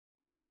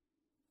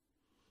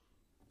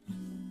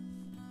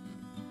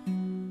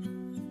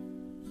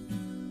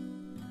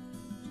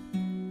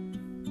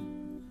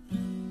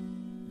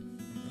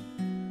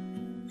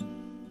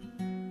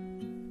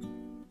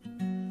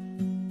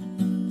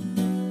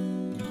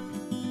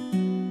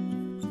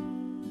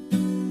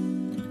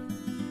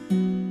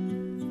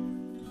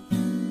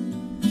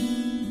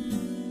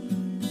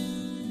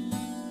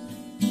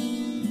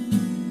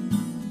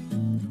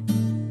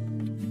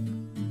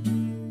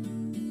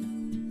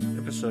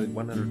episode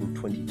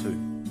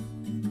 122.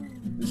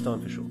 This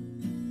time for sure.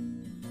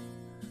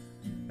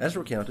 As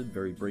recounted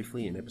very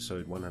briefly in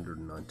episode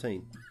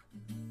 119,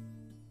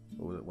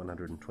 or was it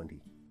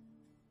 120?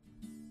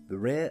 The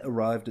Rare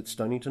arrived at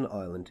Stonington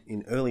Island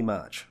in early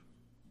March.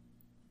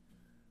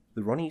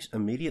 The Ronnies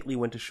immediately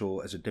went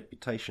ashore as a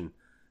deputation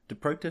to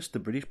protest the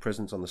British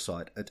presence on the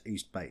site at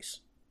East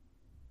Base.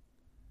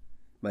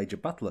 Major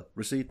Butler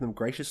received them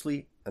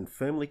graciously and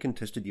firmly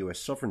contested US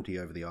sovereignty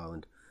over the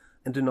island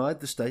and denied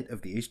the state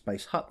of the East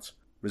Base huts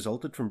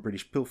resulted from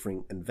British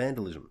pilfering and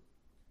vandalism,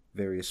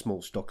 various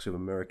small stocks of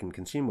American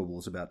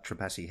consumables about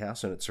Trepassey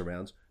House and its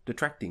surrounds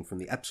detracting from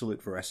the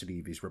absolute veracity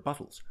of his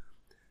rebuttals.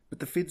 But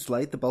the Fids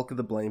laid the bulk of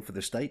the blame for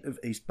the state of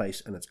East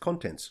Base and its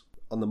contents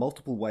on the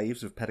multiple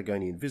waves of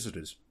Patagonian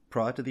visitors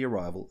prior to the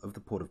arrival of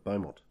the Port of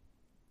Beaumont.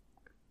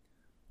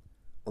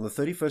 On the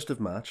 31st of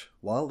March,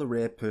 while the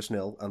Rare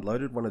personnel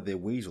unloaded one of their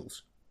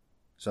weasels,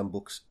 some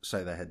books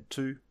say they had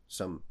 2,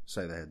 some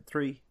say they had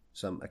 3,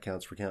 some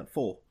accounts recount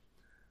 4,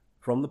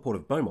 from the Port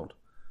of Beaumont,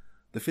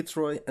 the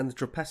Fitzroy and the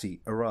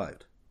Trepassey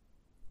arrived.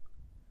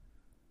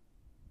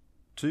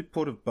 2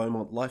 Port of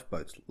Beaumont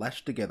lifeboats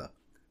lashed together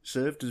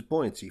served as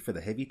buoyancy for the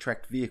heavy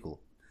tracked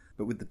vehicle,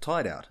 but with the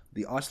tide out,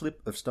 the ice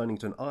lip of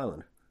Stonington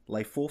Island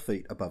lay 4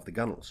 feet above the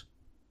gunwales.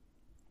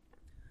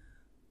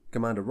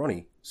 Commander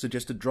Ronnie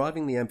suggested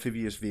driving the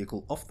amphibious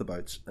vehicle off the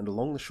boats and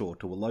along the shore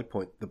to a low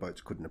point the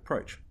boats couldn't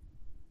approach.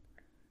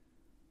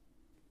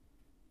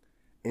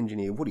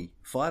 Engineer Woody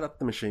fired up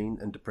the machine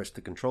and depressed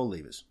the control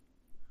levers.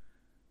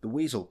 The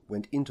Weasel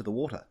went into the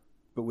water,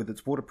 but with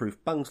its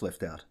waterproof bungs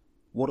left out,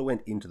 water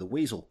went into the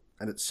Weasel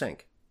and it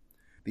sank,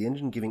 the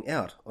engine giving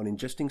out on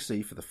ingesting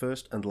sea for the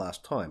first and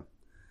last time,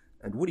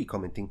 and Woody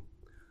commenting,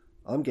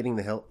 "I'm getting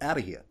the hell out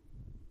of here."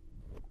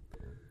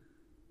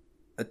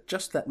 At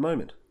just that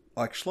moment,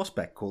 Ike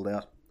Schlossback called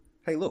out,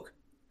 "Hey look,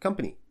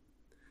 company,"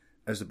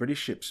 as the British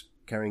ships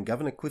carrying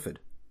Governor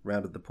Clifford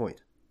rounded the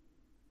point.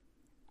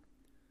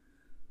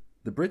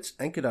 The Brits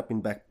anchored up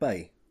in Back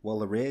Bay while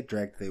the Rare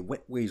dragged their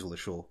wet weasel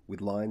ashore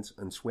with lines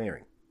and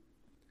swearing.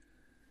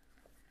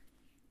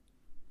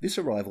 This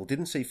arrival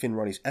didn't see Finn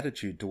Ronnie's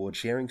attitude towards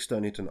sharing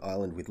Stonington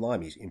Island with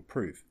Limeys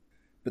improve,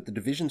 but the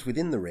divisions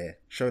within the Rare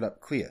showed up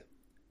clear,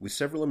 with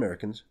several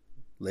Americans,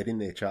 led in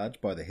their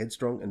charge by the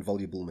headstrong and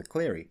voluble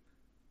McClary,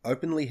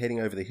 openly heading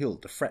over the hill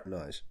to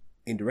fraternise,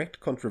 in direct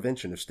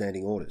contravention of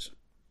standing orders.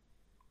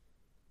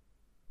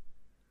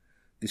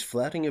 This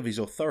flouting of his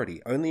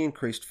authority only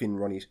increased Finn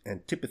Ronnie's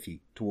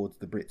antipathy towards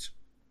the Brits.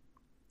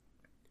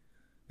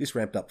 This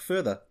ramped up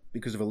further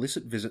because of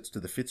illicit visits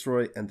to the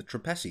Fitzroy and the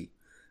Trepassey,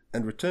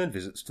 and return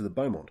visits to the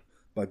Beaumont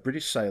by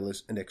British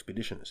sailors and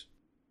expeditioners.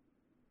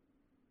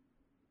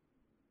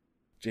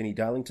 Jenny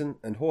Darlington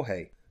and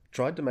Jorge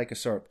tried to make a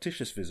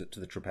surreptitious visit to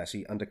the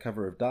Trepassey under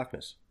cover of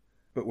darkness,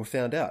 but were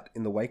found out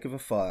in the wake of a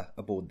fire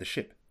aboard the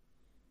ship.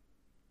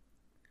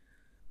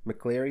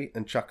 McClary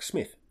and Chuck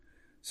Smith,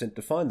 sent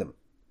to find them,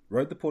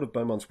 rowed the Port of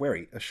Beaumont's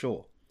wherry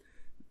ashore,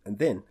 and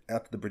then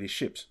out to the British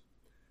ships.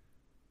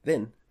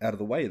 Then out of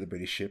the way of the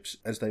British ships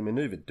as they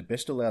manoeuvred to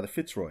best allow the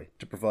Fitzroy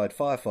to provide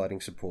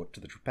firefighting support to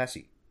the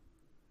Trepassey.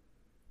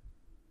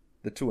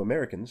 The 2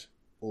 Americans,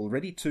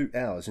 already 2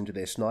 hours into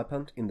their snipe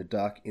hunt in the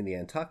dark in the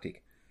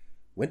Antarctic,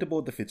 went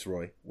aboard the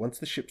Fitzroy once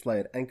the ships lay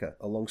at anchor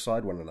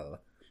alongside one another,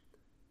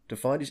 to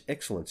find His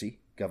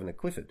Excellency, Governor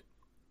Clifford,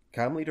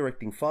 calmly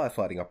directing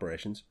firefighting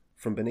operations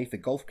from beneath a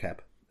golf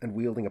cap and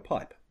wielding a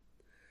pipe.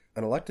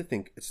 And I like to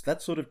think it's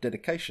that sort of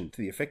dedication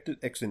to the affected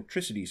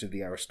eccentricities of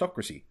the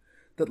aristocracy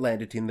that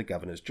landed him the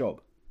governor's job.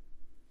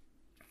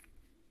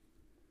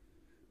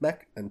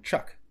 Mac and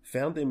Chuck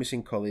found their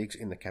missing colleagues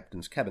in the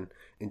captain's cabin,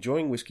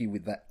 enjoying whiskey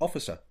with that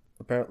officer,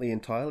 apparently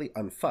entirely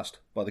unfussed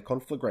by the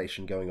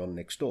conflagration going on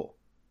next door,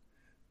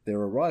 their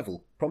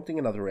arrival prompting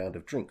another round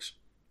of drinks.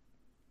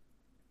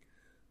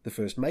 The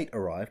first mate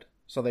arrived,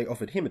 so they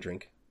offered him a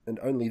drink, and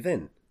only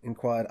then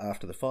inquired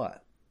after the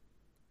fire.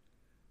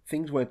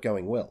 Things weren't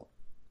going well.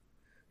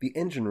 The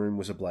engine room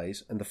was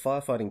ablaze and the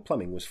firefighting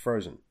plumbing was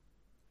frozen.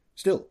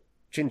 Still,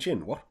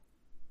 chin, what?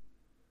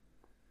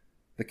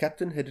 The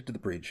captain headed to the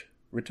bridge,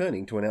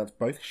 returning to announce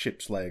both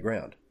ships lay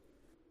aground.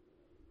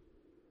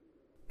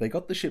 They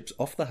got the ships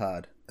off the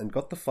hard and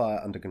got the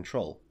fire under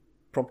control,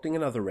 prompting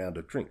another round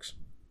of drinks.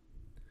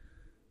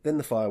 Then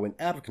the fire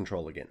went out of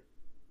control again.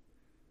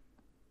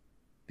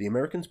 The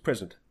Americans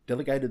present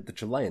delegated the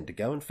Chilean to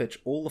go and fetch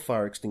all the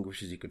fire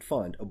extinguishers he could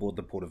find aboard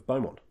the Port of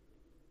Beaumont.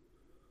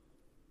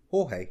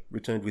 Jorge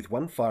returned with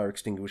 1 fire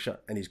extinguisher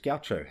and his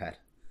gaucho hat,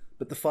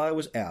 but the fire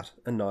was out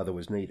and neither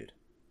was needed.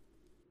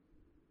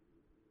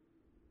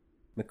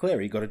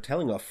 McClary got a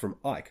telling off from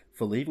Ike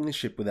for leaving the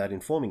ship without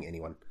informing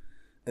anyone,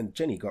 and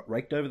Jenny got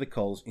raked over the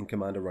coals in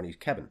Commander Ronnie's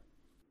cabin.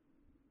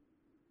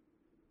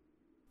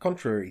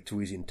 Contrary to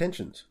his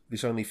intentions,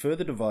 this only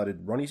further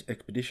divided Ronnie's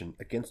expedition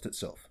against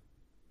itself.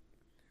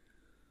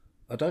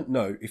 I don't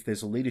know if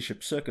there's a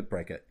leadership circuit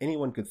breaker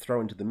anyone could throw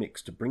into the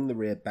mix to bring the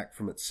Rare back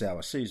from its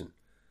sour season,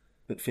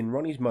 but Finn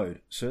Ronnie's mode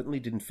certainly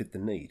didn't fit the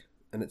need,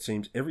 and it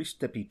seems every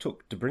step he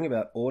took to bring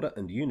about order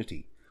and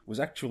unity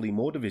was actually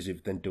more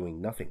divisive than doing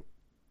nothing.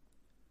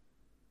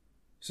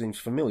 seems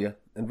familiar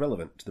and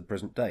relevant to the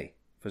present day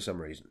for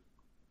some reason.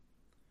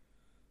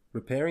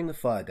 Repairing the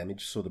fire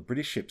damage saw the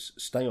British ships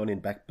stay on in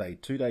Back Bay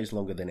 2 days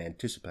longer than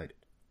anticipated.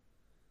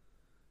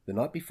 The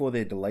night before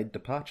their delayed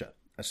departure,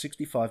 a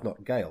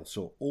 65-knot gale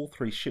saw all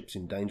 3 ships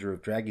in danger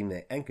of dragging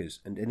their anchors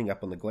and ending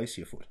up on the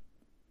glacier foot.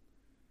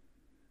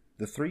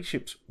 The 3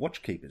 ships'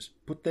 watchkeepers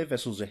put their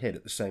vessels ahead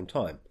at the same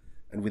time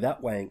and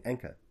without weighing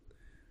anchor,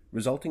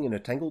 resulting in a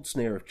tangled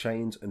snare of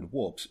chains and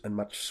warps and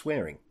much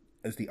swearing,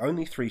 as the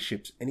only 3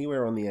 ships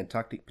anywhere on the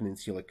Antarctic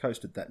Peninsula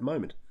coast at that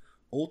moment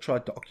all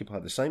tried to occupy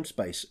the same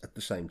space at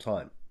the same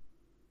time.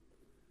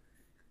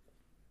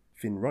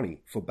 Finn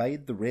Ronnie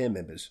forbade the rare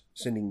members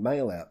sending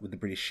mail out with the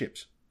British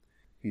ships,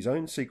 his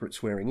own secret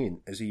swearing in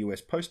as a US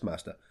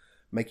postmaster,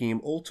 making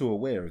him all too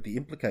aware of the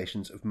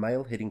implications of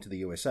mail heading to the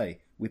USA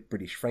with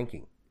British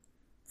franking.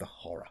 The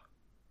horror.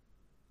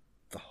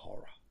 The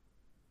horror.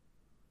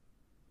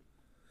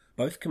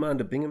 Both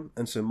Commander Bingham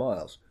and Sir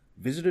Miles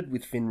visited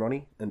with Finn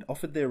Ronnie and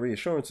offered their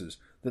reassurances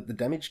that the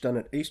damage done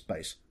at East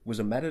Base was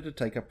a matter to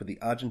take up with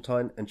the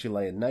Argentine and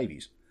Chilean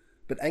navies,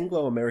 but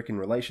Anglo-American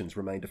relations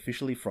remained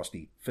officially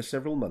frosty for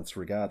several months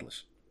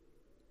regardless.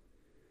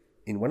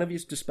 In one of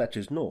his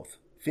dispatches north,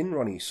 Finn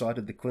Ronnie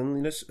cited the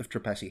cleanliness of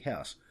Trepassey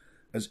House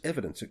as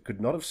evidence it could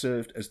not have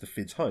served as the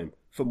Fid's home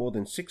for more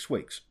than 6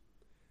 weeks,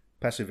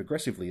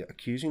 passive-aggressively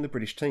accusing the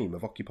British team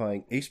of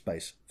occupying East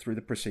Base through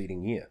the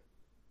preceding year.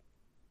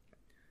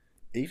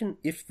 Even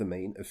if the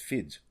mien of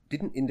Fids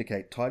didn't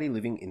indicate tidy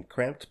living in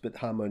cramped but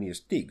harmonious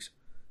digs,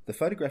 the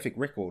photographic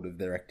record of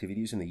their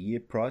activities in the year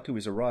prior to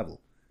his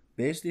arrival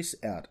bears this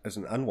out as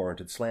an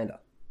unwarranted slander.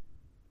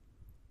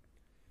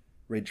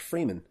 Reg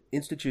Freeman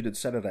instituted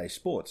Saturday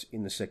sports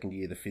in the second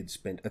year the Fids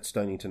spent at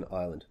Stonington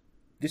Island,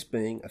 this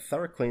being a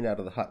thorough clean out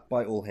of the hut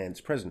by all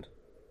hands present,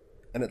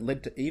 and it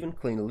led to even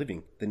cleaner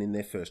living than in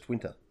their first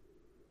winter.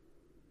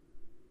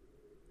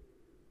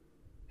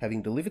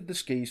 Having delivered the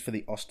skis for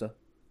the Oster,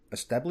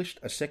 established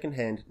a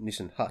second-hand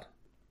Nissen hut,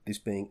 this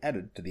being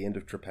added to the end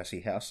of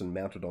Trepassey House and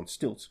mounted on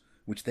stilts,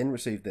 which then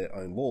received their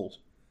own walls,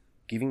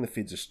 giving the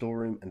Fids a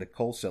storeroom and a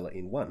coal cellar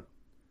in one,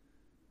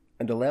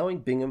 and allowing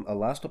Bingham a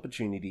last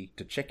opportunity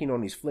to check in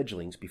on his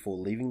fledglings before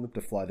leaving them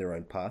to fly their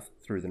own path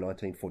through the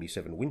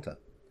 1947 winter.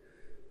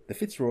 The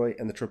Fitzroy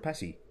and the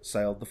Trepassey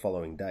sailed the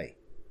following day.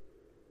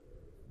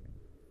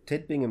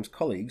 Ted Bingham's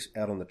colleagues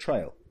out on the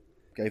trail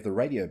gave the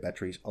radio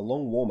batteries a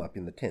long warm-up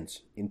in the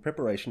tents in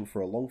preparation for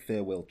a long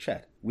farewell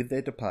chat with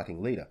their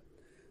departing leader,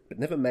 but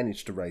never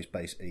managed to raise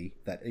Base E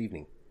that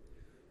evening,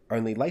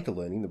 only later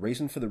learning the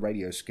reason for the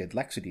radio sked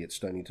laxity at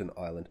Stonington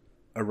Island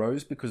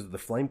arose because of the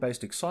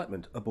flame-based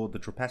excitement aboard the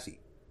Trepassey.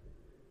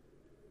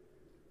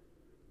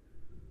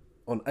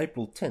 On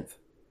April 10th,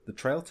 the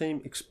trail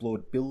team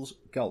explored Bill's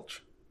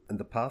Gulch and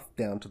the path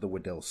down to the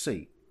Weddell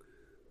Sea,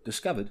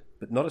 discovered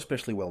but not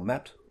especially well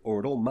mapped or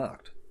at all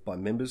marked by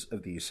members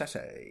of the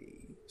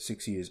USASA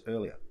 6 years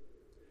earlier.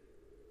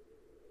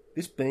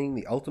 This being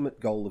the ultimate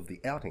goal of the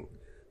outing,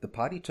 the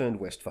party turned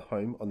west for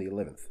home on the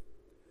 11th.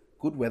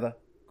 Good weather,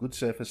 good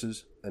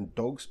surfaces, and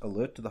dogs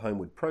alert to the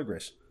homeward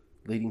progress,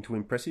 leading to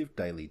impressive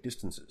daily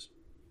distances.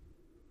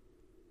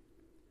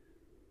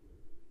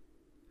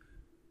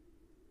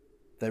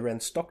 They ran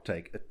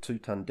stocktake at 2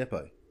 Ton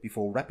Depot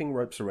before wrapping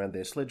ropes around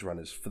their sledge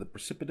runners for the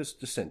precipitous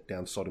descent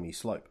down Sodomy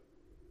Slope.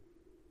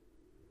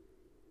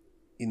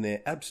 In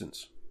their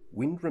absence,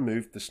 wind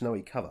removed the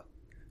snowy cover,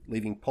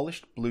 leaving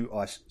polished blue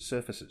ice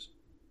surfaces.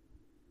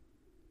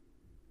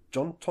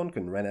 John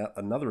Tonkin ran out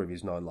another of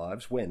his 9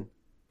 lives when,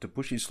 to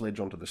push his sledge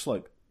onto the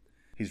slope,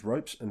 his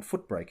ropes and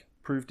foot brake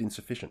proved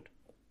insufficient.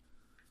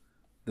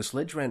 The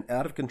sledge ran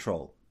out of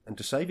control, and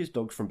to save his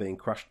dogs from being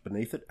crushed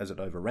beneath it as it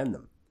overran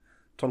them,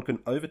 Tonkin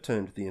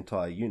overturned the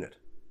entire unit,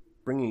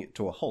 bringing it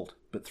to a halt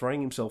but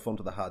throwing himself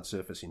onto the hard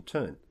surface in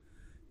turn,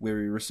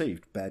 where he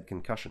received bad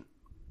concussion.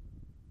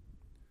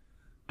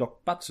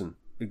 Doc Butson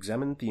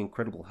examined the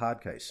incredible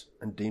hard case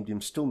and deemed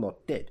him still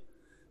not dead,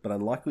 but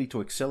unlikely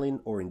to excel in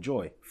or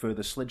enjoy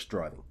further sledge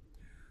driving.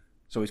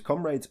 So his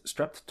comrades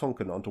strapped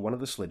Tonkin onto one of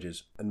the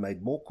sledges and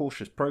made more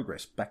cautious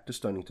progress back to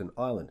Stonington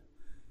Island,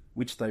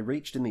 which they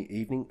reached in the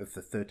evening of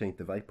the 13th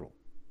of April.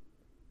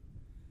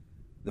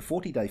 The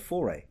 40-day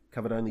foray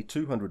covered only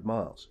 200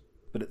 miles,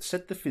 but it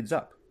set the Fids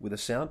up with a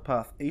sound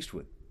path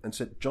eastward and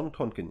set John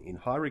Tonkin in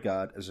high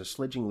regard as a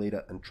sledging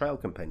leader and trail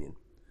companion,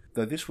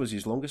 though this was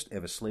his longest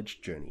ever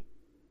sledge journey.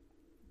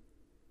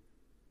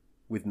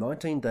 With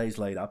 19 days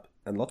laid up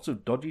and lots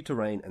of dodgy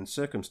terrain and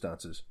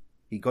circumstances,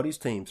 he got his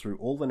team through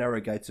all the narrow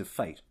gates of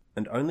fate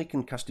and only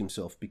concussed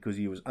himself because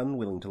he was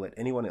unwilling to let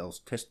anyone else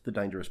test the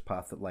dangerous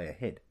path that lay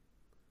ahead.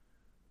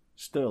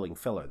 Sterling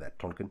fellow, that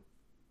Tonkin.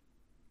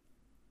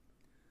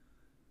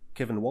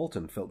 Kevin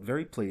Walton felt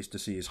very pleased to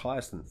see his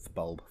hyacinth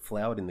bulb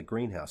flowered in the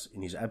greenhouse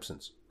in his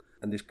absence,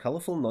 and this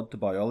colourful nod to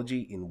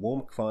biology in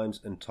warm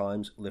climes and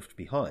times left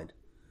behind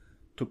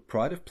took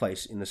pride of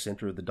place in the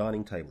centre of the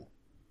dining table.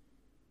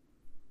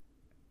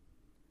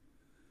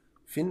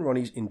 Finn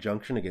Ronnie's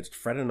injunction against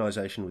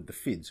fraternisation with the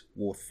Fids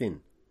wore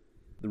thin,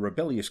 the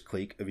rebellious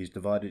clique of his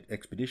divided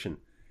expedition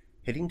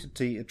heading to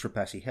tea at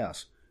Trepassey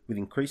House with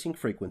increasing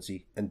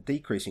frequency and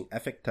decreasing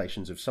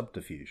affectations of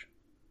subterfuge.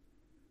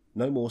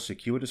 No more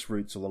circuitous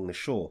routes along the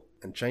shore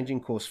and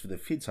changing course for the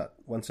Fids hut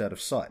once out of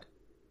sight.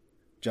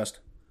 Just,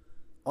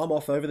 I'm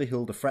off over the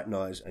hill to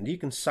fraternise and you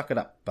can suck it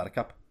up,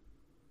 Buttercup.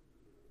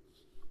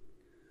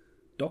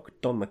 Doc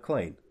Don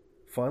McLean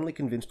finally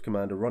convinced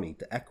Commander Ronnie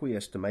to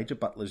acquiesce to Major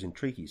Butler's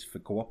entreaties for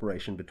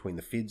cooperation between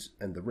the Fids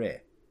and the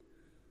Rare,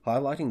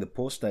 highlighting the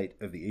poor state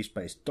of the East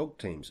Base dog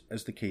teams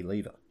as the key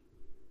lever.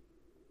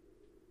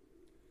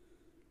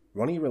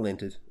 Ronnie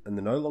relented, and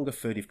the no longer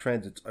furtive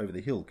transits over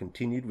the hill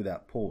continued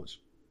without pause,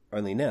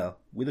 only now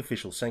with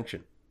official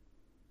sanction.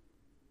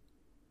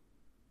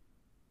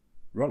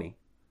 Ronnie,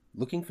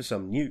 looking for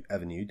some new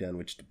avenue down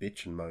which to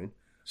bitch and moan,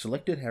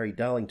 selected Harry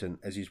Darlington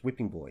as his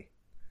whipping boy,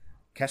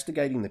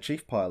 castigating the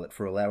chief pilot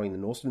for allowing the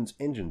Norseman's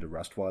engine to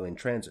rust while in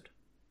transit.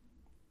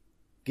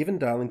 Given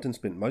Darlington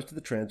spent most of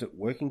the transit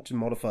working to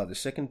modify the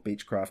second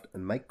Beechcraft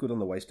and make good on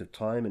the waste of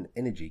time and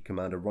energy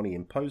Commander Ronnie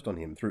imposed on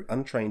him through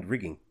untrained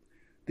rigging,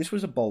 this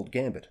was a bold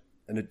gambit,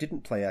 and it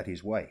didn't play out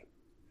his way,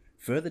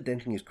 further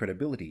denting his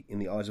credibility in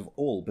the eyes of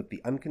all but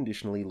the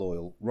unconditionally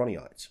loyal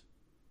Ronnieites.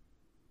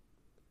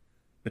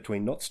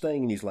 Between not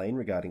staying in his lane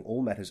regarding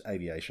all matters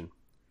aviation,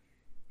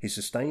 his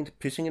sustained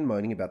pissing and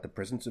moaning about the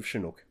presence of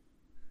Chinook,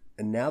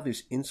 and now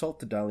this insult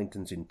to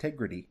Darlington's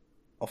integrity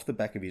off the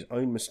back of his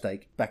own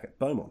mistake back at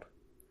Beaumont,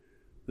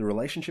 the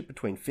relationship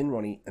between Finn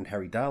Ronnie and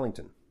Harry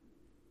Darlington,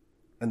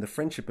 and the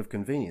friendship of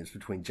convenience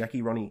between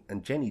Jackie Ronnie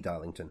and Jenny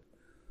Darlington,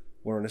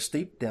 were on a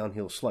steep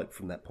downhill slope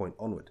from that point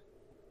onward.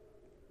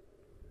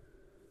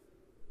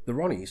 The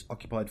Ronnies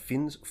occupied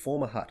Finn's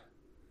former hut,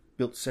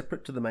 built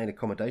separate to the main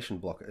accommodation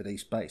block at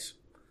East Base,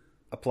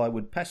 a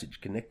plywood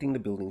passage connecting the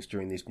buildings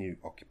during this new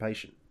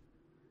occupation.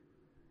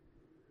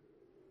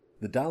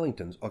 The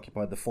Darlingtons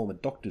occupied the former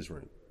doctor's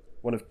room,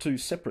 one of two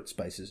separate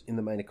spaces in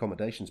the main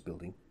accommodations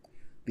building,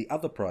 the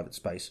other private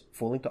space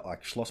falling to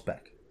Ike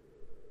Schlossbach.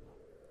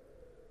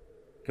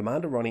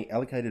 Commander Ronnie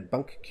allocated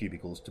bunk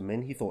cubicles to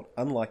men he thought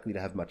unlikely to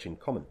have much in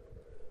common,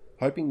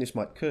 hoping this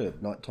might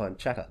curb nighttime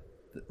chatter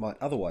that might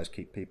otherwise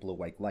keep people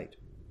awake late.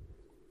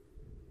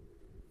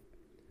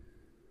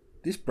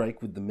 This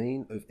break with the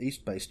mean of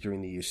East Base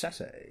during the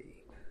USASA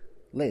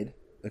led,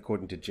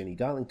 according to Jenny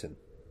Darlington,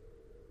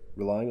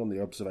 relying on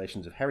the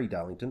observations of Harry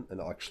Darlington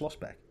and Ike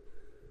Schlossbach,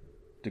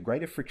 to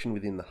greater friction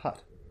within the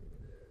hut,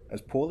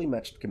 as poorly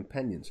matched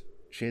companions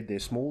shared their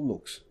small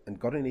nooks and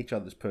got in each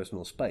other's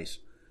personal space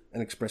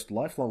and expressed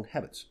lifelong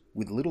habits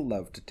with little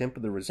love to temper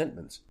the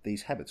resentments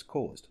these habits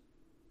caused.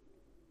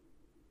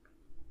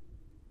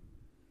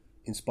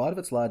 In spite of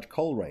its large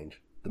coal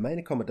range, the main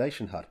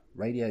accommodation hut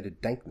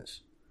radiated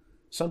dankness,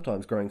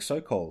 sometimes growing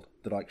so cold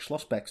that Ike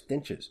Schlossbach's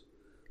dentures,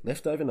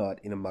 left overnight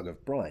in a mug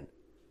of brine,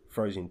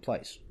 froze in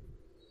place.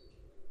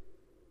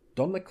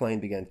 Don McLean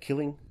began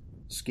killing,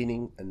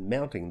 skinning and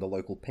mounting the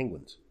local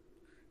penguins,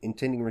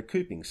 intending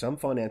recouping some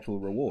financial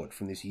reward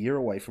from this year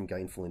away from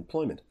gainful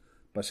employment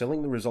by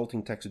selling the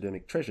resulting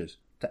taxidermic treasures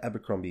to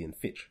Abercrombie and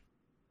Fitch.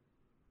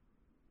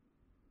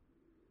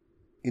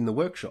 In the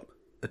workshop,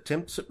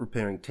 attempts at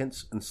repairing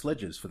tents and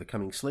sledges for the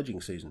coming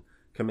sledging season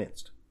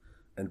commenced,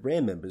 and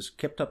Rare members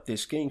kept up their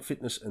skiing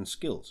fitness and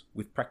skills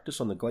with practice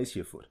on the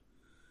glacier foot,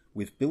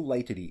 with Bill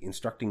Laterty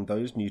instructing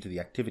those new to the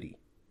activity.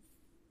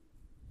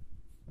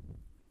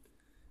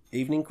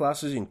 Evening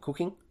classes in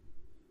cooking,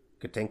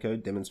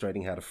 Katenko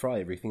demonstrating how to fry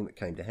everything that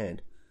came to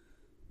hand,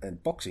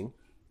 and boxing,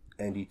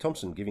 Andy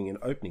Thompson giving an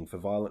opening for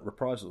violent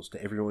reprisals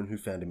to everyone who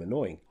found him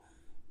annoying,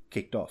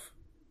 kicked off.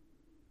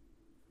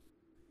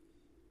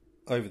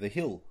 Over the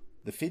hill,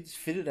 the Fids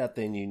fitted out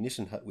their new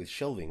Nissen hut with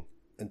shelving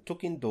and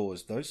took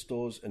indoors those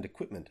stores and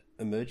equipment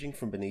emerging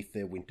from beneath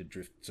their winter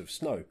drifts of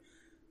snow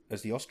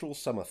as the austral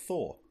summer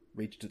thaw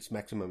reached its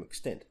maximum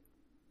extent.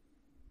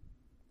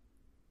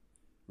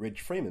 Reg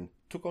Freeman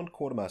took on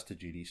quartermaster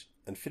duties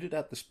and fitted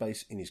out the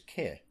space in his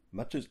care,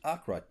 much as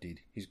Arkwright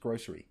did his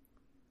grocery.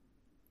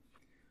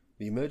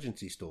 The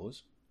emergency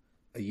stores,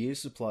 a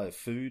year's supply of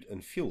food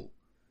and fuel,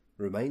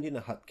 remained in a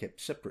hut kept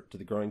separate to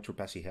the growing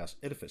Trepassey House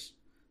edifice,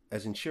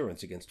 as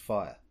insurance against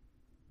fire.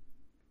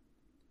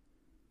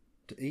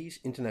 To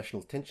ease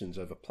international tensions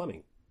over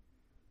plumbing,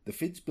 the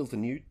Fids built a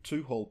new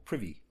two-hole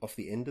privy off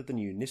the end of the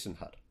new Nissen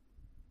hut.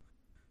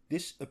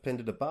 This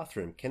appended a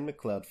bathroom Ken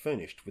MacLeod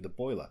furnished with a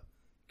boiler,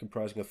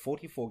 comprising a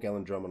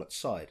 44-gallon drum on its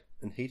side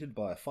and heated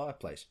by a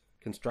fireplace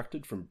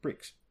constructed from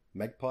bricks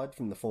magpied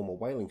from the former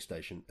whaling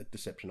station at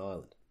Deception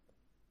Island.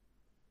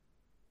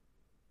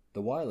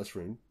 The wireless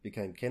room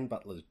became Ken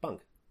Butler's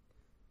bunk,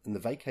 and the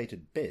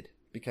vacated bed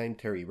became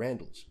Terry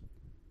Randall's,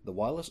 the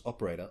wireless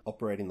operator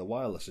operating the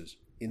wirelesses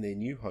in their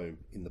new home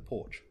in the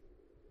porch.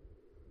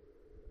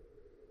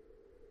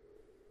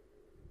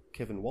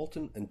 Kevin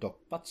Walton and Doc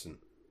Butson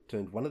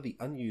turned one of the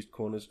unused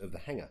corners of the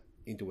hangar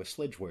into a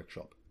sledge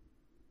workshop.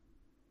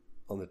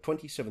 On the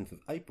 27th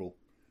of April,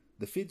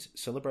 the Fids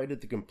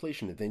celebrated the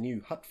completion of their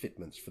new hut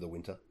fitments for the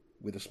winter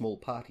with a small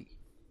party.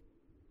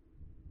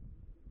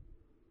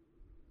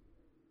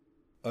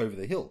 Over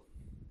the hill,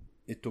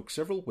 it took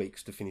several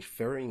weeks to finish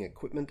ferrying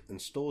equipment and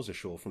stores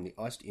ashore from the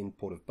iced-in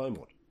port of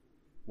Beaumont,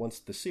 once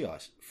the sea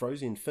ice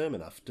froze in firm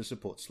enough to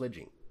support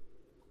sledging.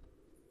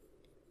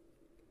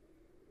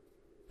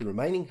 The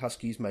remaining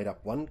Huskies made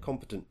up one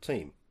competent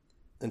team,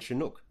 and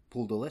Chinook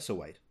pulled a lesser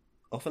weight,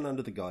 often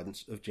under the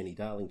guidance of Jenny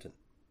Darlington.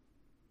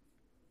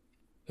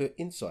 Her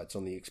insights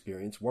on the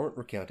experience warrant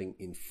recounting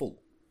in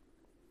full.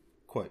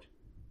 Quote,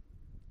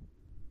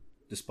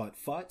 "Despite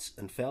fights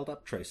and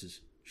fouled-up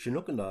traces,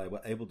 Chinook and I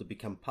were able to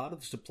become part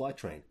of the supply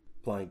train,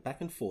 plying back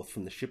and forth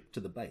from the ship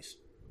to the base.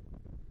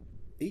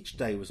 Each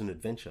day was an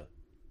adventure.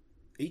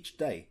 Each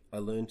day I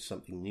learned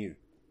something new.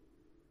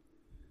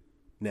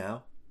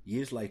 Now,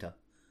 years later,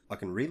 I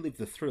can relive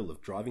the thrill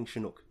of driving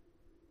Chinook.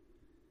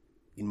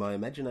 In my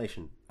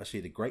imagination, I see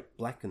the great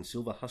black and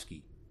silver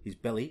husky, his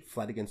belly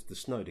flat against the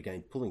snow to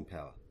gain pulling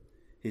power,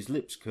 his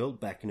lips curled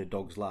back in a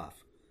dog's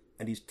laugh,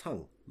 and his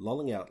tongue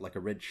lolling out like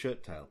a red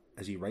shirt tail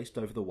as he raced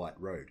over the white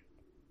road.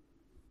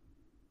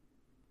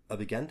 I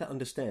began to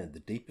understand the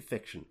deep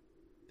affection,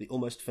 the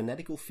almost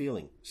fanatical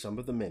feeling some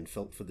of the men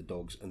felt for the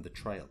dogs and the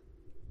trail.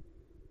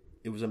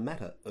 It was a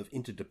matter of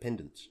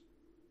interdependence.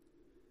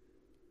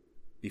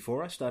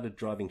 Before I started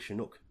driving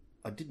Chinook,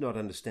 I did not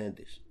understand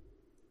this.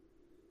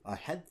 I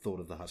had thought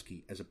of the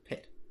husky as a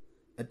pet,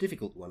 a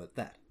difficult one at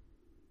that.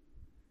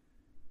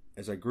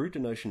 As I grew to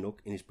know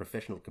Chinook in his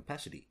professional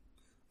capacity,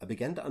 I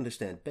began to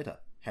understand better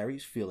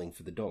Harry's feeling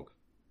for the dog.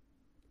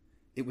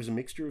 It was a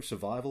mixture of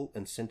survival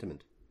and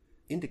sentiment,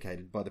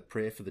 indicated by the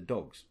prayer for the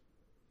dogs.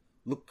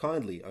 Look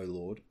kindly, O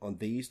Lord, on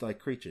these thy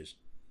creatures,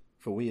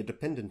 for we are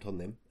dependent on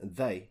them, and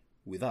they,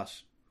 with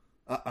us,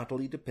 are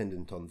utterly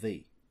dependent on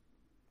thee.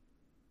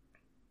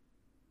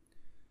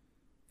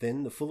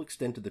 Then the full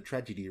extent of the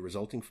tragedy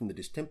resulting from the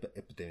distemper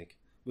epidemic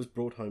was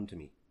brought home to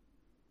me.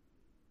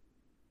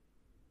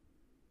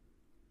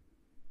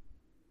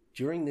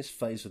 During this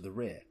phase of the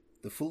rare,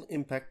 the full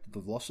impact of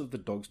the loss of the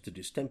dogs to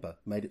distemper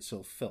made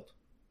itself felt.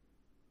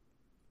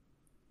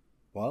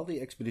 While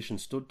the expedition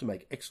stood to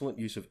make excellent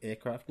use of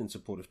aircraft in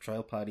support of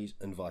trail parties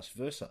and vice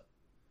versa,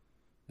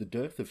 the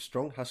dearth of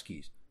strong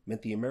huskies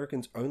meant the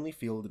Americans only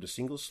fielded a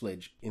single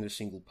sledge in a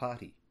single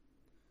party,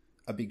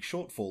 a big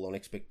shortfall on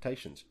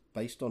expectations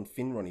based on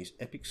Finn Ronnie's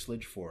epic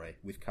sledge foray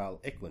with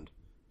Carl Eklund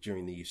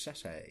during the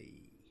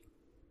USASA.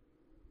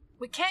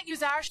 We can't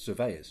use our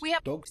surveyors. We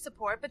have dog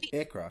support, but the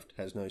aircraft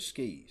has no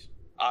skis.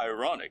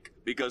 Ironic,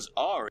 because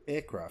our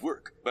Aircraft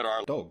work, but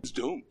our dogs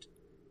don't.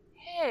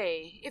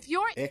 Hey, if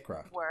your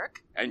Aircraft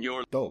work And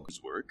your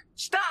dogs work.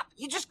 Stop!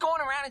 You're just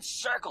going around in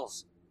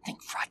circles.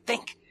 Think, Fry,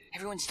 think.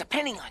 Everyone's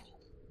depending on you.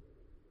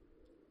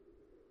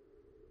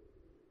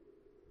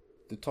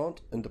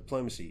 Detente and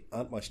diplomacy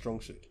aren't my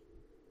strong suit.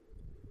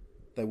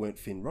 They weren't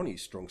Finn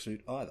Ronnie's strong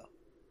suit either.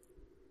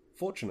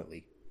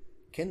 Fortunately,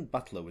 Ken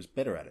Butler was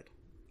better at it,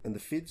 and the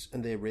Fids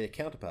and their rare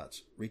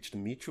counterparts reached a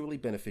mutually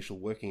beneficial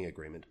working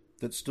agreement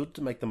that stood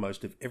to make the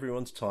most of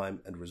everyone's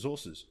time and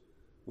resources,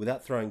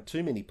 without throwing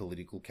too many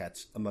political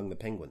cats among the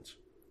penguins.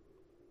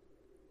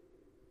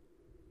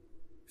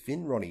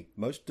 Finn Ronnie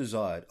most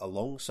desired a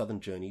long southern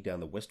journey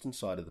down the western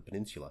side of the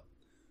peninsula,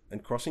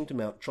 and crossing to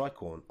Mount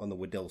Tricorn on the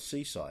Weddell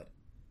Sea side,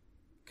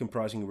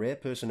 comprising rare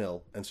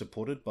personnel and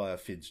supported by a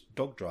Fids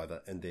dog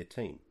driver and their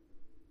team.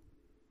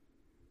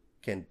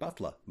 Ken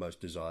Butler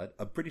most desired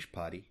a British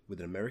party with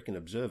an American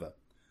observer,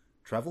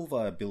 travel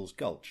via Bill's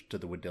Gulch to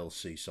the Weddell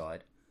Sea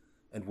side,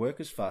 and work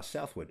as far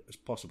southward as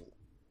possible.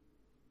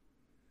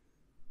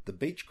 The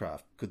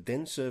Beechcraft could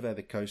then survey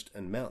the coast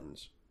and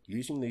mountains,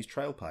 using these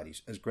trail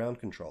parties as ground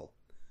control,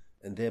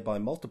 and thereby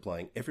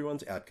multiplying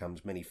everyone's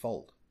outcomes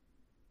many-fold.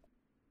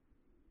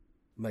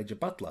 Major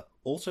Butler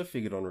also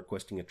figured on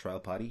requesting a trail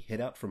party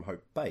head out from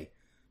Hope Bay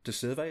to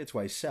survey its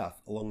way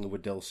south along the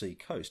Weddell Sea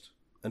coast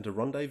and to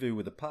rendezvous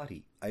with a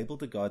party able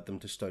to guide them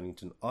to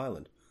Stonington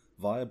Island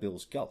via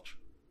Bill's Gulch,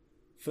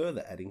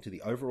 further adding to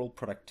the overall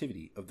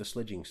productivity of the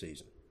sledging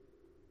season.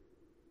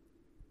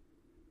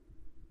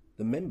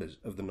 The members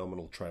of the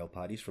nominal trail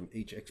parties from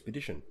each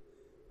expedition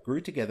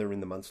grew together in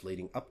the months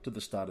leading up to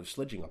the start of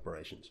sledging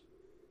operations,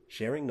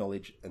 sharing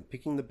knowledge and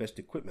picking the best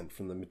equipment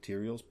from the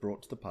materials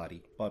brought to the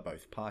party by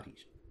both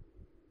parties.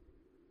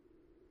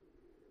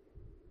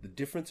 The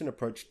difference in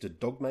approach to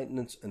dog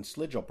maintenance and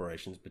sledge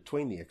operations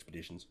between the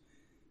expeditions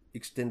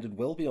extended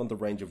well beyond the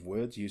range of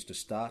words used to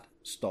start,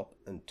 stop,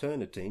 and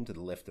turn a team to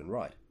the left and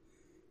right,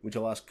 which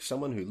I'll ask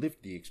someone who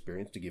lived the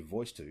experience to give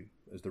voice to,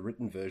 as the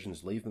written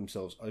versions leave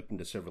themselves open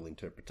to several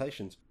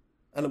interpretations,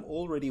 and I'm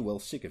already well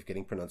sick of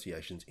getting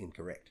pronunciations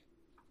incorrect.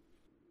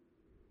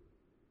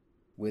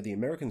 Where the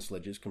American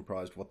sledges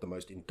comprised what the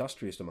most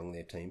industrious among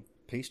their team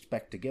pieced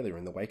back together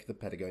in the wake of the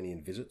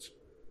Patagonian visits,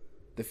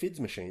 the Fids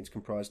machines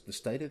comprised the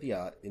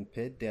state-of-the-art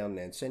impaired-down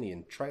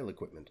Nansenian trail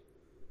equipment,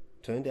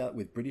 turned out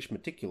with British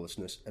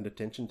meticulousness and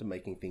attention to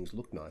making things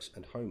look nice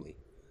and homely,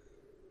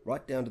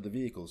 right down to the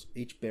vehicles,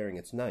 each bearing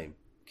its name,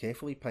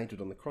 carefully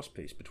painted on the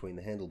crosspiece between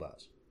the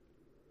handlebars.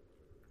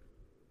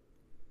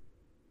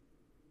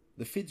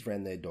 The Fids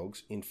ran their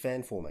dogs in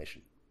fan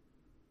formation.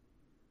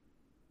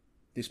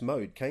 This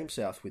mode came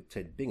south with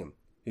Ted Bingham,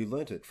 who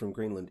learnt it from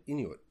Greenland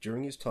Inuit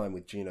during his time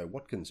with Gino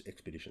Watkins'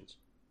 expeditions.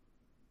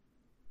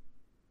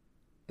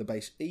 The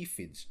base E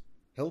Fids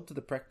held to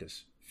the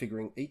practice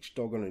figuring each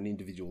dog on an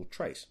individual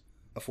trace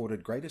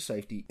afforded greater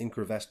safety in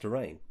crevassed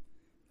terrain,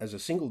 as a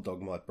single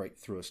dog might break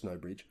through a snow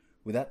bridge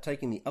without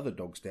taking the other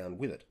dogs down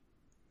with it,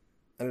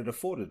 and it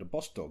afforded a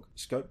boss dog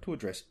scope to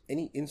address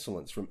any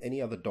insolence from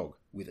any other dog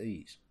with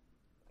ease.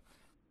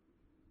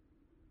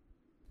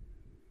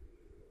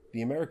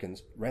 The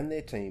Americans ran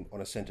their team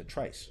on a centre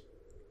trace,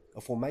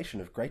 a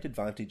formation of great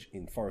advantage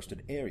in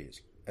forested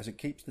areas as it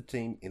keeps the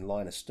team in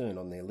line astern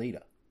on their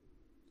leader.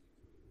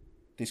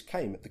 This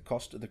came at the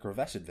cost of the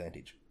crevasse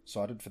advantage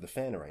cited for the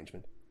fan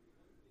arrangement,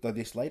 though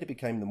this later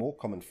became the more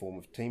common form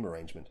of team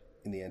arrangement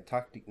in the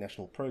Antarctic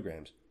national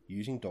programs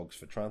using dogs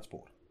for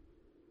transport.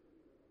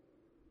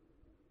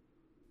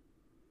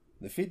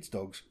 The FIDS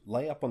dogs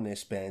lay up on their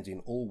spans in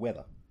all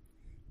weather,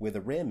 where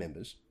the rare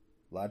members,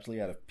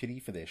 largely out of pity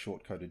for their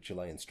short-coated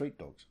Chilean street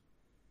dogs,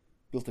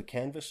 built a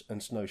canvas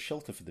and snow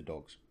shelter for the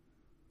dogs,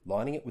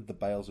 lining it with the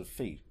bales of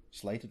feed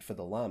slated for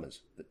the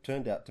llamas that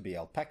turned out to be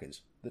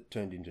alpacas that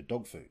turned into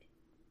dog food.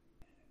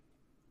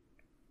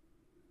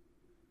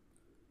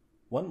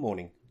 One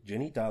morning,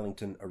 Jenny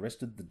Darlington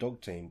arrested the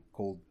dog team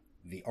called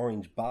the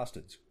Orange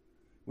Bastards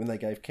when they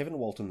gave Kevin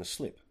Walton the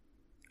slip,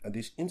 and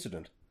this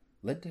incident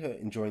led to her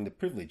enjoying the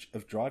privilege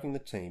of driving the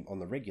team on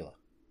the regular.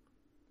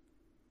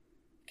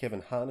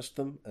 Kevin harnessed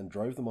them and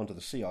drove them onto the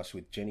sea ice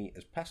with Jenny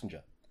as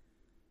passenger,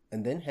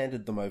 and then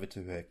handed them over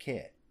to her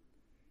care,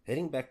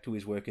 heading back to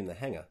his work in the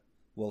hangar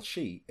while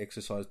she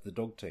exercised the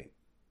dog team.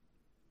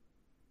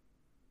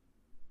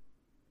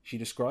 She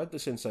described the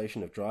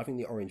sensation of driving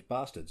the Orange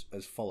Bastards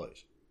as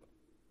follows.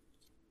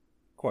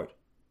 Quote,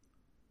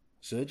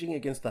 "Surging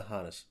against the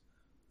harness,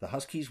 the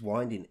huskies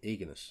whined in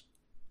eagerness.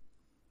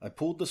 I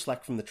pulled the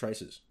slack from the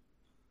traces.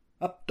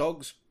 Up,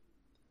 dogs!"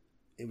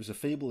 It was a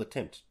feeble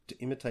attempt to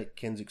imitate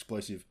Ken's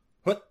explosive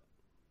 "hut,"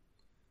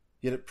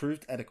 yet it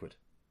proved adequate.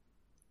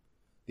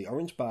 The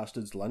Orange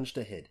Bastards lunged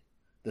ahead,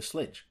 the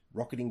sledge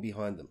rocketing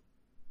behind them.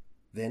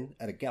 Then,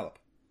 at a gallop,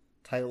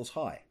 tails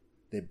high,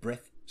 their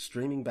breath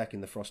streaming back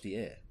in the frosty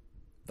air,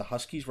 the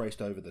huskies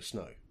raced over the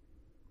snow.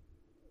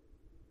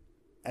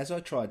 As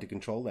I tried to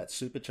control that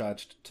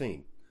supercharged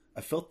team,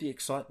 I felt the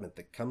excitement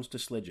that comes to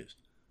sledges,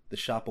 the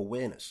sharp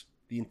awareness,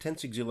 the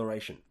intense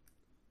exhilaration.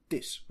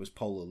 This was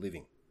polar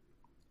living.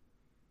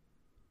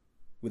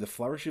 With a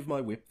flourish of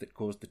my whip that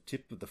caused the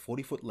tip of the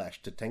 40-foot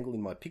lash to tangle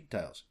in my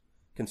pigtails,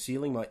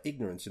 concealing my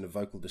ignorance in a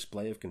vocal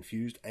display of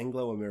confused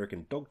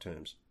Anglo-American dog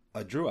terms,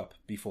 I drew up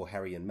before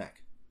Harry and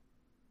Mac.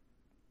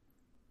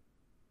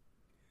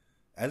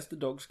 As the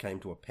dogs came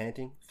to a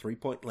panting,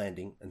 three-point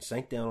landing and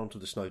sank down onto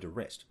the snow to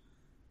rest,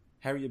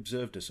 Harry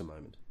observed us a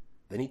moment.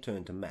 Then he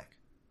turned to Mac.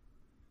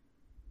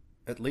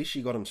 "At least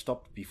she got 'em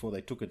stopped before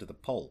they took her to the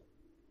pole."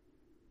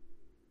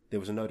 There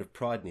was a note of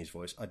pride in his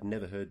voice I'd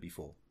never heard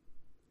before.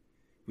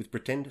 With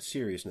pretend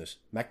seriousness,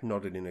 Mac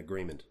nodded in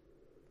agreement.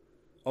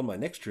 "On my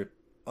next trip,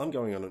 I'm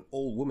going on an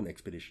all-woman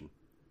expedition."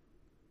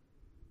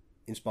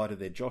 In spite of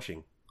their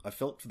joshing, I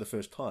felt for the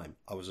first time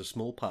I was a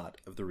small part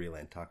of the real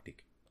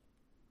Antarctic.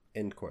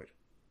 End quote.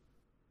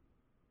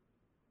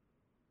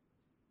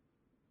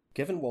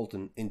 Kevin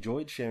Walton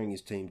enjoyed sharing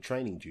his team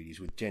training duties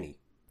with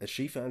Jenny, as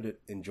she found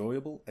it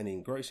enjoyable and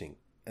engrossing,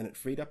 and it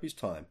freed up his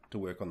time to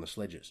work on the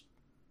sledges.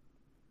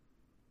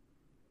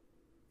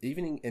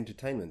 Evening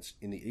entertainments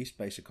in the East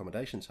Base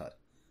Accommodations Hut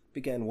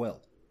began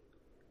well,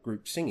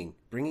 group singing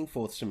bringing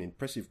forth some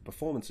impressive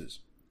performances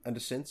and a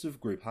sense of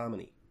group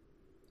harmony.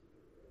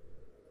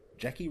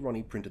 Jackie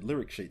Ronnie printed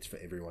lyric sheets for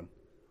everyone,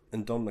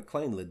 and Don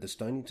McLean led the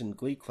Stonington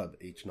Glee Club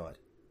each night,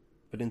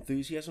 but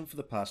enthusiasm for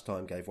the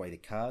pastime gave way to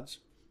cards,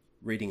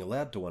 reading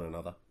aloud to one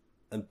another,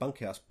 and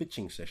bunkhouse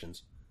bitching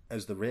sessions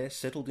as the rare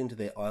settled into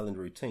their island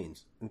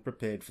routines and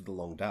prepared for the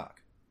long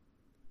dark.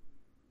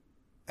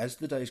 As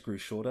the days grew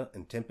shorter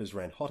and tempers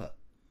ran hotter,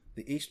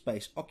 the East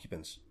Base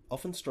occupants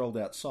often strolled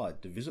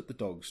outside to visit the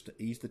dogs to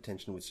ease the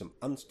tension with some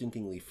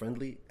unstintingly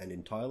friendly and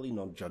entirely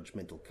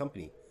non-judgmental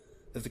company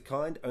of the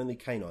kind only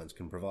canines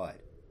can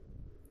provide.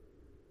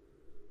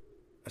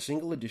 A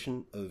single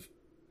edition of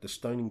the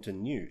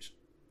Stonington News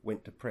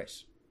went to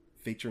press,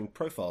 featuring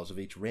profiles of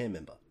each rare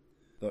member,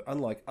 though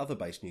unlike other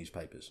base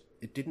newspapers,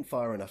 it didn't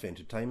fire enough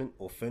entertainment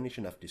or furnish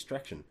enough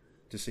distraction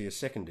to see a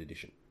second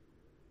edition.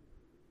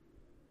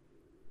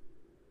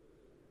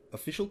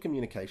 Official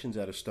communications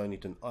out of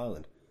Stonington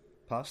Island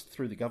passed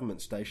through the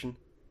government station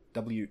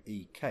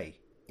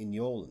WEK in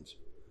New Orleans,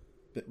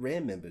 but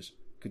rare members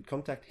could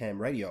contact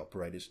ham radio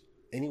operators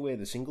anywhere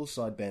the single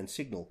sideband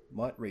signal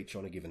might reach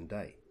on a given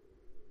day.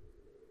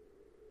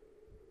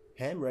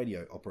 Ham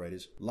radio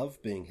operators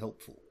love being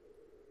helpful,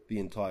 the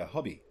entire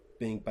hobby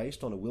being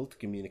based on a will to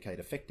communicate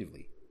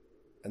effectively,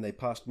 and they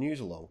passed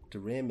news along to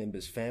rare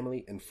members'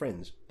 family and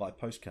friends by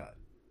postcard.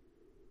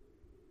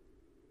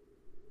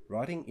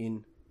 Writing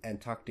in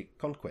Antarctic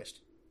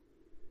Conquest,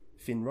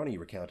 Finn Ronnie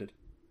recounted,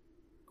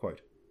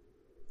 quote,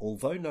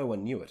 "Although no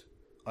one knew it,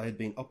 I had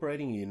been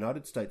operating a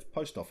United States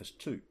post office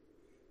too,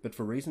 but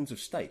for reasons of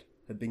state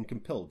had been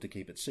compelled to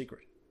keep it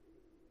secret."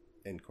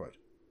 End quote.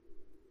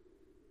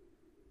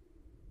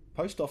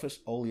 Post Office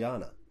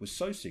Oleana was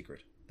so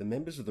secret the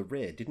members of the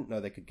Rare didn't know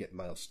they could get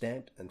mail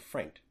stamped and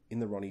franked in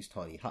the Ronnie's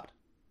tiny hut.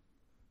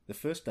 The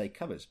first day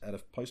covers out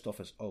of Post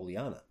Office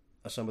Oleana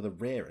are some of the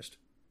rarest,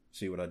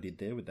 see what I did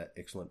there with that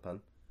excellent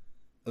pun,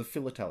 of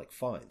philatelic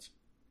finds.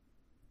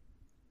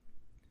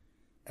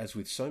 As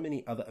with so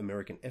many other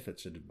American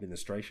efforts at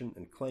administration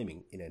and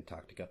claiming in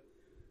Antarctica,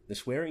 the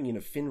swearing in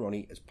of Finn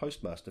Ronnie as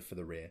postmaster for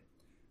the Rare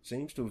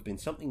seems to have been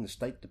something the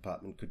State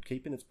Department could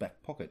keep in its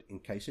back pocket in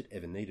case it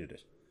ever needed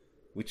it,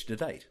 which to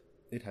date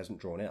it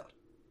hasn't drawn out.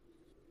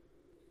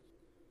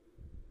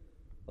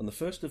 On the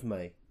 1st of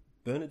May,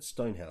 Bernard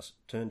Stonehouse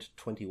turned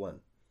 21,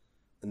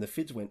 and the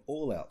Fids went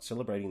all out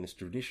celebrating this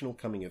traditional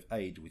coming of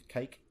age with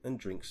cake and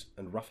drinks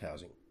and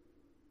roughhousing.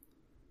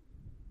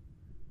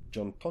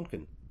 John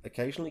Tonkin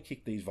occasionally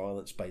kicked these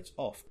violent spates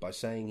off by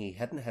saying he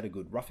hadn't had a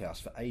good roughhouse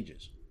for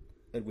ages,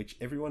 at which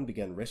everyone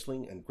began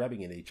wrestling and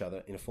grabbing at each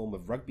other in a form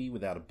of rugby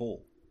without a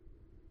ball.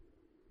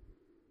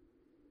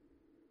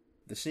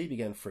 The sea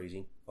began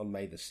freezing on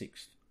May the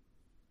 6th.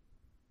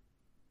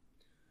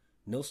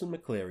 Nelson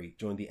McClary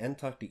joined the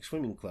Antarctic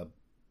Swimming Club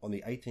on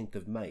the 18th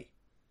of May,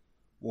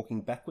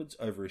 walking backwards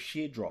over a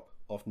sheer drop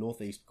off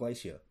Northeast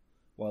Glacier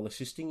while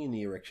assisting in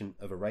the erection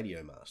of a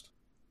radio mast.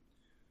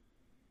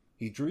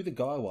 He drew the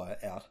guy wire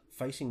out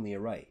facing the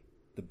array,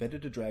 the better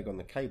to drag on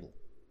the cable,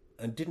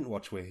 and didn't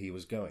watch where he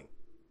was going.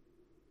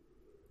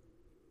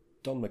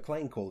 Don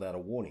McLean called out a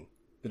warning,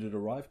 but it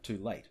arrived too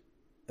late,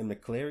 and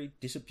McClary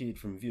disappeared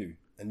from view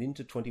and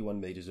into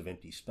 21 metres of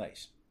empty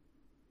space.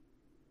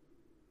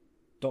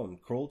 Don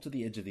crawled to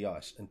the edge of the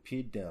ice and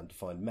peered down to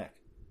find Mac,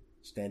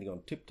 standing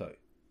on tiptoe,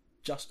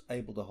 just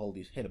able to hold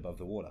his head above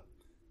the water,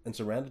 and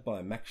surrounded by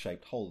a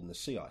Mac-shaped hole in the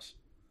sea ice,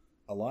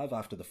 alive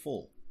after the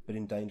fall, but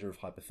in danger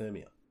of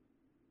hypothermia.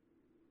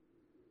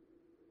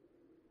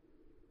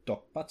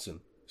 Doc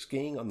Butson,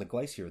 skiing on the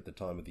glacier at the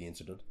time of the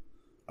incident,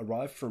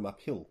 arrived from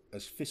uphill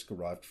as Fisk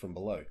arrived from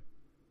below,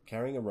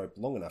 carrying a rope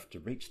long enough to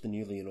reach the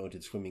newly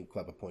anointed swimming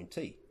club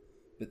appointee,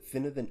 but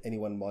thinner than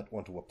anyone might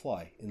want to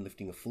apply in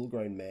lifting a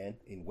full-grown man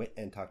in wet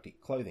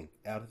Antarctic clothing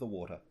out of the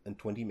water and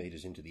 20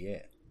 metres into the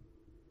air.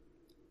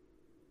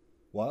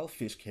 While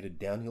Fisk headed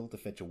downhill to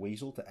fetch a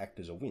weasel to act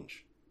as a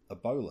winch, a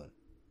bowline,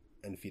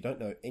 and if you don't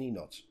know any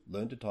knots,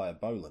 learn to tie a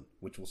bowline,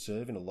 which will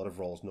serve in a lot of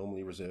roles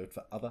normally reserved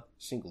for other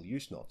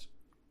single-use knots,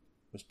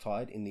 was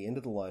tied in the end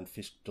of the line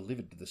Fisk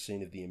delivered to the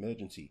scene of the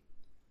emergency,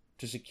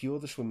 to secure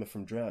the swimmer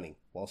from drowning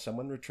while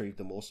someone retrieved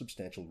the more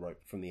substantial rope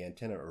from the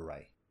antenna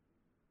array.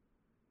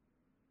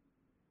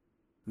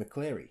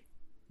 McClary,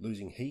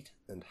 losing heat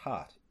and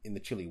heart in the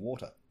chilly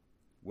water,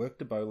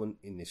 worked a bowline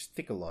in this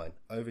thicker line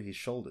over his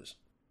shoulders.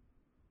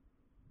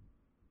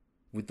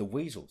 With the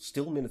weasel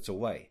still minutes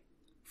away,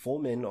 4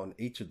 men on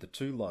each of the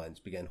 2 lines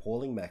began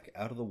hauling Mac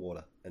out of the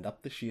water and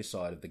up the sheer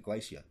side of the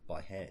glacier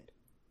by hand.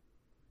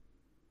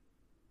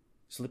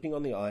 Slipping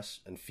on the ice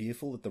and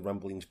fearful at the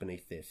rumblings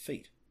beneath their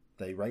feet,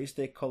 they raised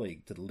their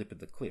colleague to the lip of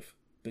the cliff,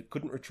 but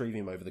couldn't retrieve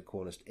him over the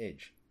corniced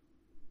edge.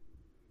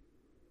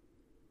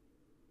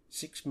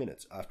 6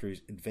 minutes after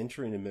his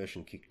adventure in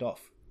immersion kicked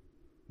off,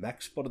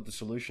 Mac spotted the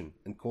solution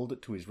and called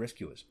it to his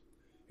rescuers,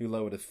 who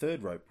lowered a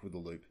 3rd rope with a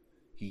loop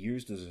he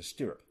used as a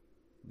stirrup,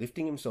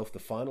 lifting himself the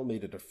final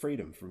metre to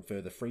freedom from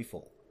further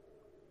freefall.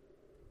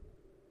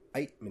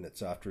 8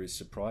 minutes after his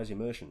surprise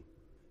immersion,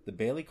 the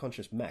barely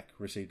conscious Mac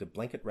received a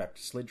blanket-wrapped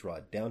sledge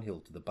ride downhill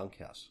to the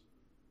bunkhouse.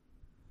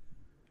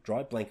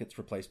 Dry blankets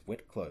replaced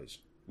wet clothes,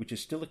 which is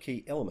still a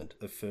key element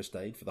of first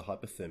aid for the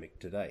hypothermic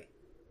today.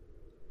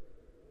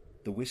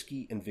 The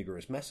whiskey and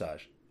vigorous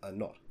massage are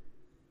not,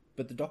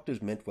 but the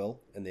doctors meant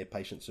well and their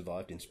patients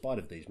survived in spite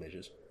of these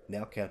measures,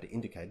 now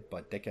counter-indicated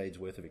by decades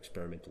worth of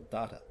experimental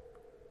data,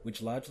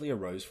 which largely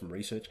arose from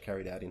research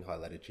carried out in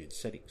high-latitude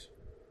settings.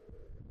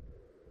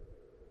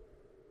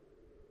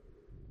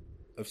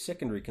 Of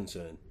secondary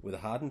concern were the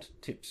hardened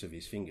tips of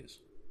his fingers.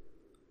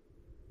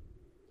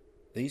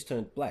 These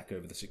turned black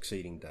over the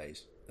succeeding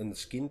days, and the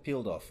skin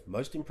peeled off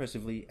most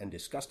impressively and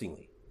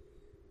disgustingly,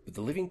 but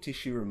the living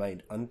tissue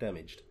remained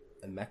undamaged,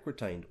 and Mac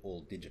retained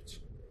all digits.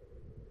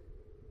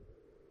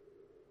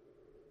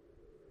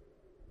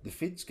 The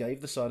Fids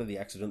gave the site of the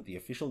accident the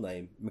official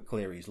name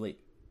McClary's Leap,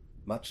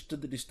 much to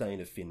the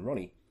disdain of Finn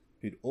Ronnie,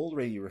 who'd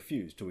already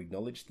refused to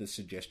acknowledge the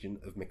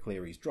suggestion of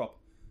McClary's drop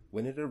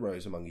when it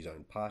arose among his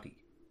own party.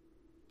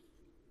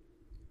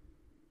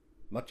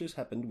 Much as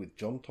happened with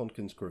John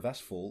Tonkin's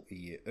crevasse fall a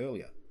year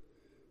earlier,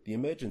 the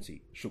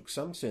emergency shook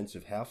some sense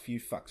of how few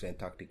fucks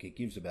Antarctica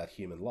gives about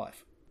human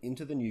life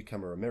into the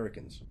newcomer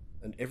Americans,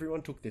 and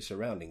everyone took their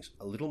surroundings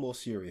a little more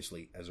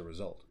seriously as a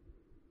result.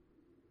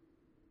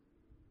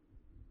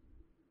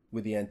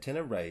 With the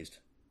antenna raised,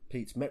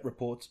 Pete's Met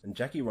reports and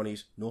Jackie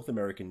Ronnie's North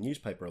American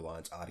Newspaper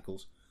Alliance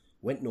articles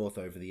went north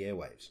over the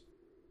airwaves.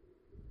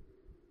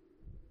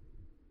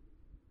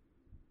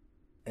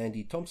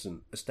 Andy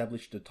Thompson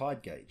established a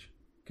tide gauge,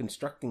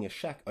 constructing a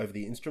shack over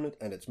the instrument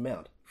and its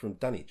mount from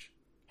dunnage,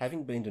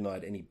 having been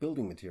denied any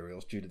building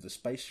materials due to the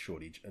space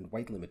shortage and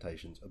weight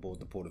limitations aboard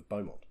the port of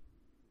Beaumont.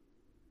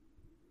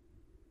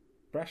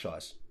 Brash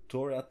Ice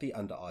tore out the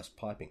under-ice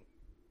piping.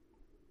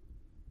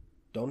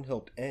 Don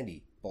helped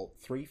Andy bolt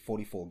three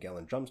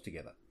 44-gallon drums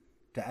together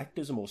to act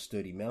as a more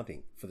sturdy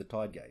mounting for the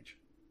tide gauge.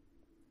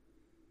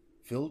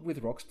 Filled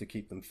with rocks to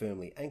keep them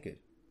firmly anchored,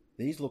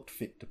 these looked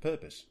fit to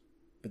purpose,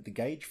 but the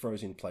gauge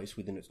froze in place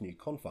within its new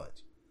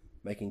confines,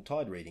 making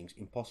tide readings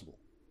impossible.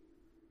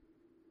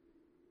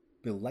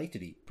 Bill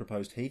Laterty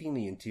proposed heating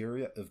the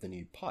interior of the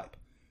new pipe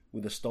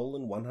with a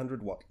stolen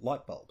 100-watt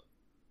light bulb,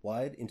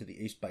 wired into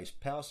the East Base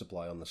power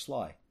supply on the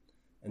sly,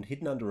 and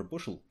hidden under a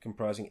bushel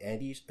comprising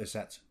Andy's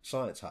ersatz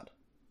science hut,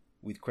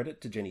 with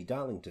credit to Jenny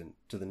Darlington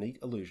to the neat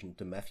allusion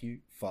to Matthew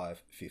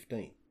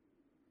 5:15.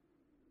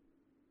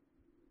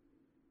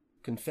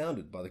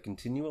 Confounded by the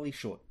continually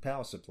short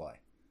power supply,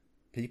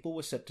 people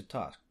were set to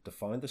task to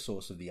find the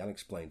source of the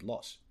unexplained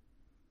loss.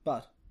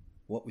 But,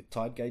 what with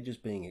tide gauges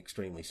being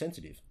extremely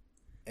sensitive,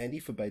 Andy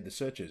forbade the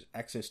searchers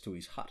access to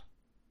his hut,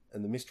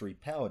 and the mystery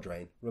power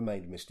drain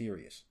remained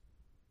mysterious.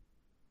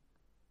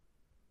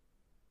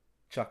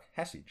 Chuck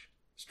Hassage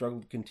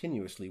struggled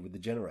continuously with the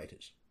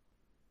generators.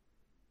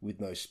 With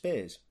no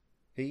spares,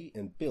 he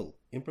and Bill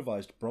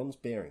improvised bronze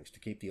bearings to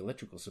keep the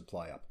electrical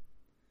supply up,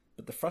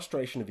 but the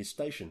frustration of his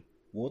station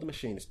wore the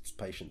machinist's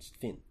patience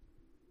thin.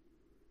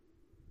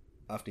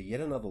 After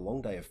yet another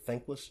long day of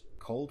thankless,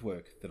 cold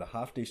work that a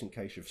half-decent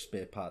cache of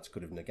spare parts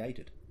could have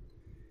negated,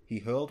 he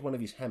hurled one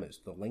of his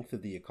hammers the length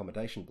of the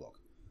accommodation block,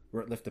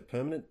 where it left a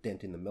permanent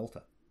dent in the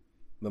melter,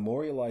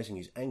 memorialising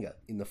his anger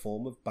in the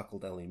form of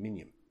buckled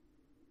aluminium.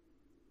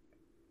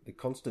 The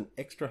constant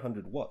extra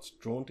 100 watts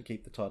drawn to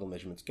keep the tidal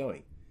measurements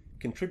going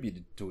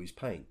contributed to his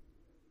pain,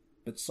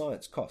 but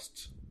science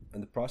costs,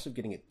 and the price of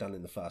getting it done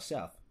in the far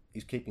south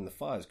is keeping the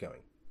fires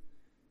going,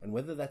 and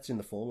whether that's in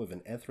the form of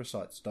an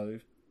anthracite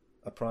stove,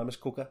 a Primus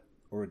cooker,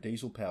 or a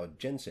diesel-powered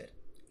genset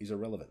is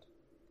irrelevant.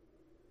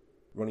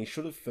 Ronnie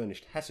should have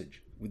furnished Hassage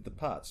with the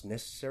parts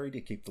necessary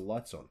to keep the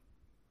lights on,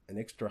 an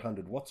extra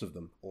 100 watts of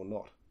them or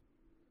not.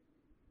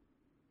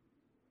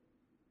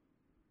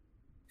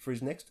 For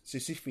his next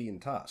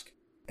Sisyphean task,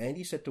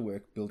 Andy set to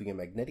work building a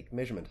magnetic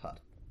measurement hut,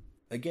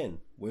 again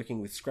working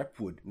with scrap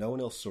wood no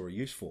one else saw a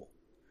use for,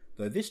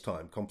 though this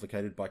time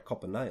complicated by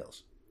copper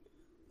nails,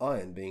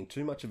 iron being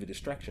too much of a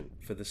distraction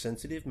for the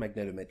sensitive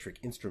magnetometric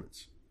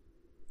instruments.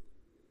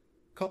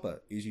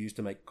 Copper is used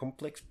to make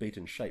complex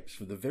beaten shapes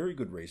for the very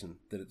good reason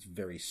that it's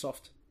very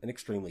soft and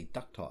extremely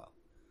ductile,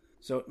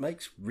 so it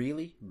makes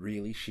really,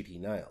 really shitty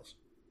nails.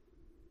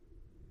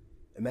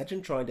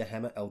 Imagine trying to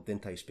hammer al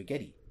dente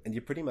spaghetti and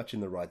you're pretty much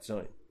in the right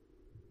zone.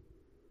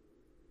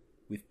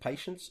 With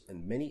patience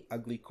and many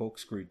ugly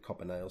corkscrewed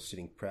copper nails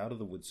sitting proud of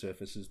the wood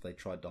surfaces they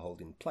tried to hold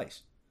in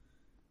place,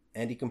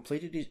 Andy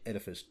completed his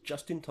edifice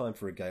just in time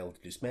for a gale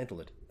to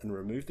dismantle it and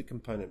remove the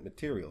component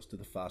materials to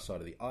the far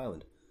side of the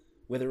island,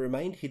 where they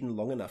remained hidden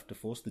long enough to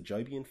force the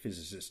Jobian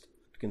physicist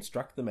to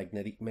construct the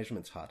magnetic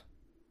measurements hut,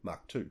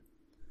 Mark II,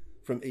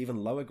 from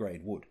even lower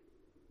grade wood.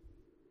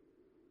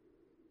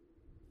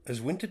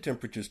 As winter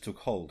temperatures took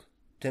hold,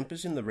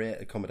 tempers in the rare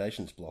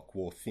accommodations block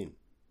wore thin.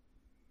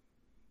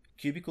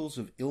 Cubicles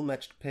of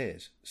ill-matched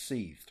pairs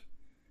seethed,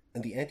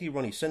 and the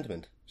anti-Ronnie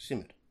sentiment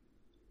simmered.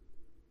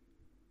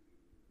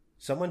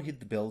 Someone hid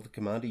the bell the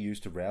commander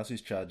used to rouse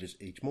his charges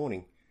each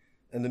morning,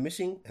 and the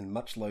missing and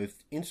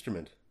much-loathed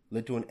instrument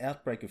led to an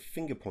outbreak of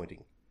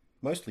finger-pointing,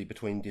 mostly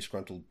between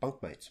disgruntled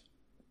bunkmates.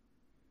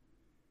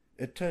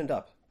 It turned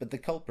up, but the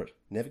culprit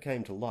never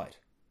came to light,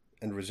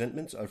 and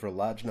resentments over a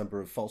large number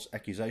of false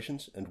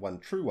accusations and one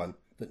true one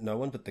that no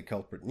one but the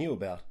culprit knew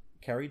about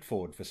carried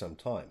forward for some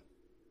time.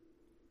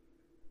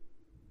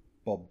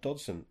 Bob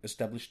Dodson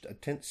established a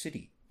tent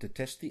city to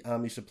test the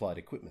army-supplied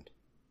equipment.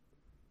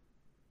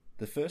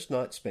 The first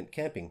night spent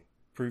camping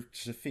proved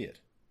to fiat,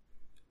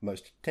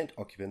 most tent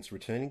occupants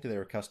returning to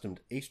their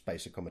accustomed East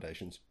Base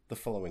accommodations the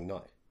following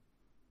night.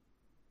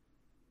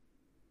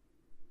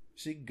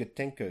 Sig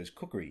Gutenko's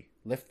cookery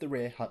left the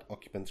rare hut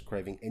occupants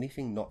craving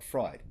anything not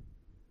fried,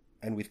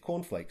 and with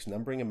cornflakes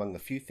numbering among the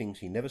few things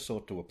he never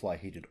sought to apply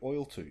heated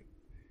oil to,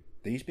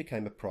 these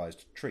became a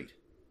prized treat.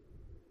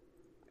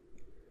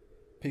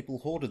 People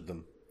hoarded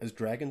them as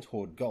dragons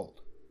hoard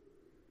gold,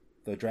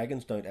 though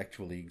dragons don't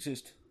actually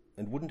exist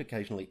and wouldn't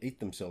occasionally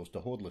eat themselves to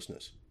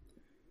hoardlessness.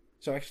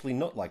 So actually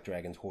not like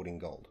dragons hoarding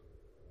gold.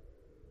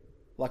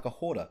 Like a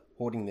hoarder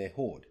hoarding their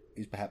hoard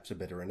is perhaps a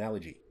better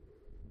analogy.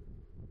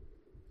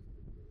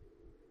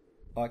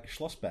 Ike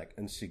Schlossbach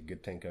and Sig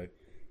Gutenko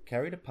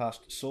carried a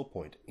past sore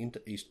point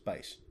into East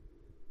Base,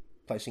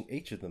 placing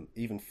each of them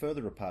even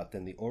further apart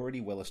than the already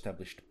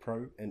well-established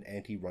pro- and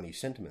anti-Ronnie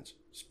sentiments,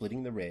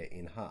 splitting the rare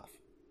in half.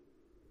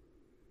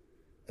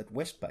 At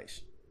West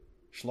Base,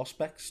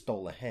 Schlossbach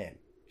stole a ham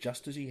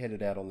just as he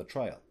headed out on the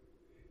trail,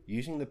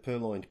 using the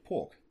purloined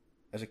pork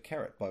as a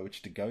carrot by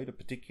which to goad a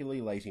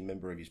particularly lazy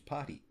member of his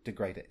party to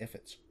greater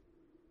efforts.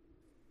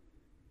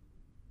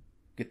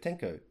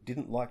 Gutenko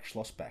didn't like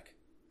Schlossbach,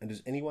 and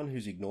as anyone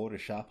who's ignored a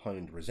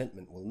sharp-honed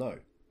resentment will know,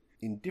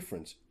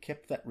 indifference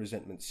kept that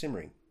resentment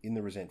simmering in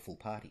the resentful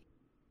party.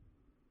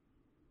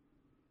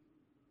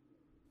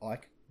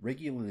 Ike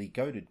regularly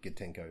goaded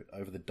Gutenko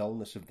over the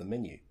dullness of the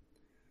menu,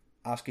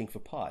 asking for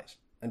pies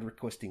and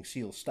requesting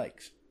seal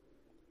steaks.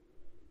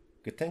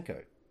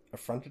 Gutenko,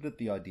 affronted at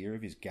the idea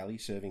of his galley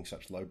serving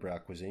such lowbrow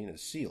cuisine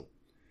as seal,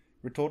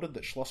 retorted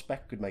that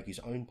Schlossbach could make his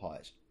own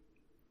pies.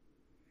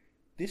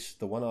 This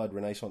the one-eyed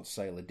Renaissance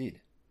sailor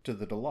did, to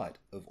the delight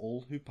of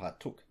all who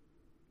partook.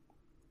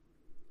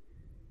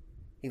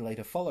 He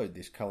later followed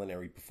this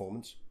culinary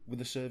performance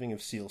with a serving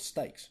of seal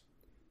steaks,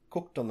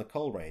 cooked on the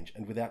coal range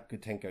and without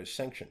Goutenko's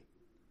sanction,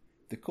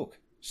 the cook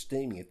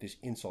steaming at this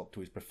insult to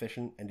his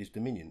profession and his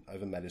dominion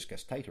over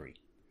Madagascary,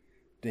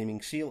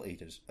 deeming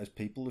seal-eaters as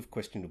people of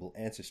questionable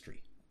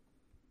ancestry.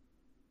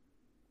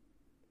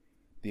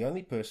 The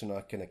only person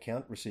I can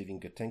account receiving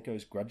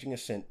Goutenko's grudging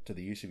assent to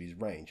the use of his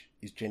range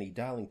is Jenny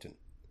Darlington,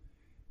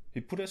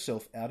 who put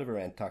herself out of her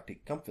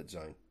Antarctic comfort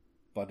zone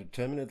by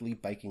determinedly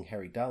baking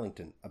Harry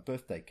Darlington a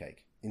birthday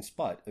cake in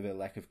spite of her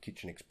lack of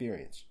kitchen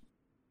experience.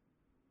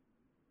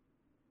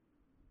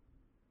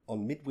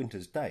 On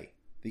Midwinter's Day,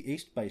 the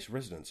East Base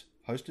residents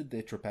hosted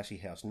their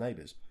Trepassey House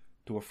neighbours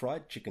to a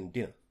fried chicken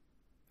dinner,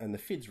 and the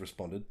Fids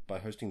responded by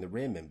hosting the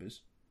Rare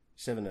members,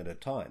 7 at a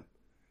time,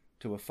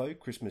 to a faux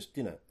Christmas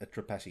dinner at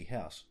Trepassey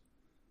House,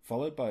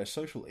 followed by a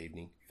social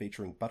evening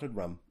featuring buttered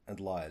rum and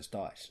liar's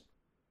dice.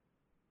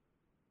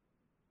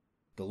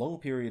 The long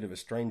period of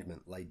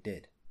estrangement lay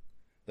dead,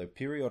 though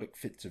periodic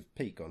fits of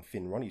pique on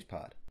Finn Ronnie's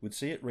part would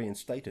see it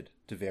reinstated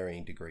to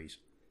varying degrees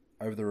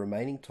over the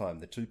remaining time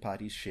the two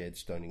parties shared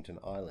Stonington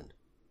Island.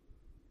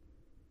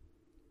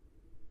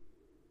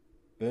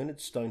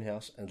 Bernard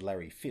Stonehouse and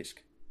Larry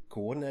Fisk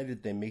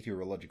coordinated their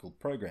meteorological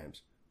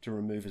programs to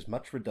remove as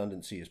much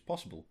redundancy as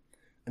possible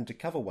and to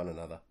cover one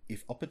another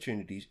if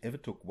opportunities ever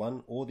took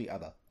one or the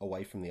other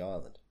away from the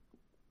island.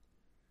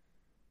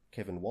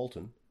 Kevin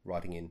Walton,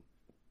 writing in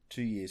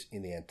 2 Years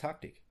in the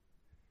Antarctic,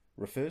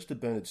 refers to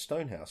Bernard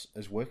Stonehouse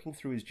as working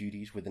through his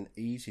duties with an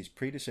ease his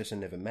predecessor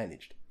never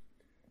managed,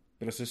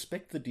 but I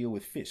suspect the deal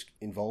with Fisk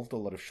involved a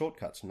lot of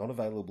shortcuts not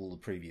available the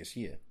previous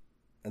year,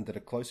 and that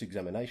a close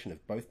examination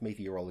of both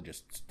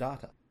meteorologists'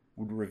 data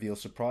would reveal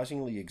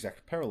surprisingly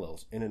exact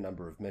parallels in a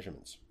number of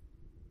measurements.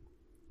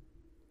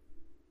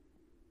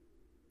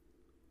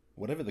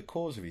 Whatever the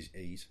cause of his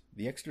ease,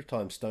 the extra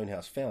time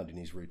Stonehouse found in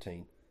his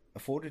routine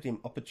afforded him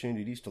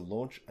opportunities to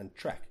launch and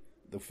track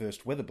the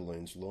first weather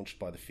balloons launched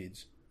by the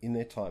Fids in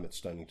their time at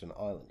Stonington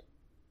Island.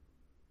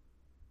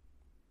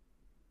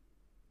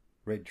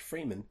 Reg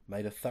Freeman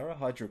made a thorough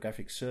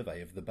hydrographic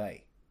survey of the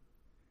bay.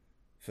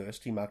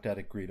 First, he marked out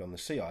a grid on the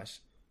sea ice,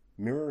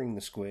 mirroring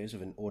the squares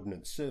of an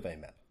Ordnance Survey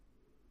map.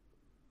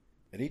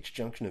 At each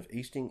junction of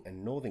easting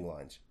and northing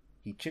lines,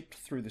 he chipped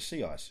through the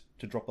sea ice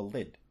to drop a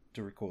lead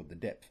to record the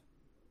depth.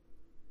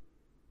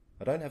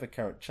 I don't have a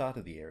current chart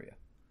of the area,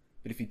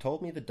 but if he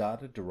told me the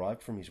data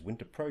derived from his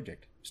winter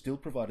project still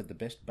provided the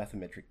best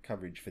bathymetric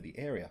coverage for the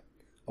area,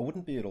 I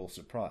wouldn't be at all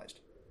surprised.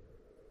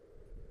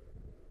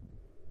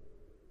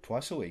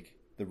 Twice a week,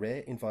 the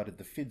Rare invited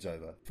the Fids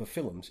over for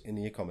films in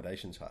the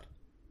accommodations hut.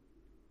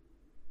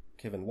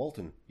 Kevin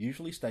Walton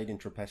usually stayed in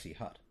Trepassey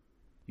Hut,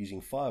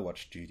 using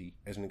firewatch duty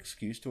as an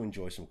excuse to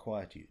enjoy some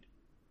quietude.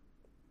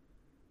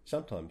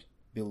 Sometimes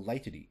Bill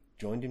Laterty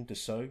joined him to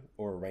sew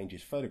or arrange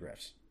his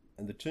photographs,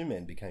 and the two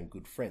men became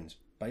good friends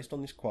based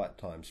on this quiet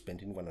time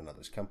spent in one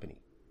another's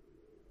company.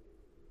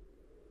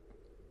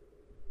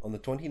 On the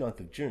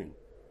 29th of June,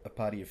 a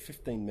party of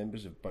 15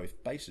 members of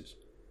both bases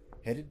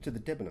headed to the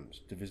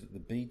Debenhams to visit the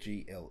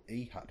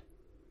BGLE hut,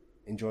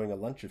 enjoying a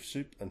lunch of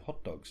soup and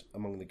hot dogs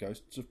among the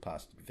ghosts of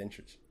past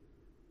adventures.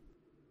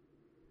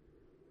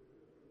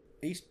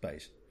 East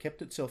Base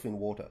kept itself in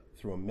water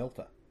through a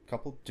melter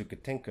coupled to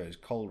Goutenko's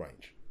coal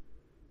range.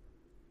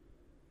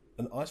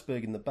 An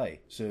iceberg in the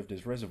bay served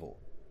as reservoir,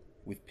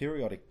 with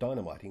periodic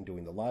dynamiting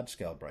doing the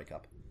large-scale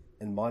breakup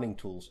and mining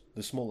tools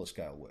the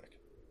smaller-scale work.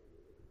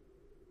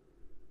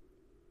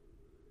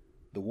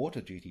 The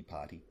water duty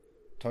party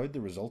towed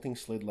the resulting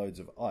sled loads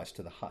of ice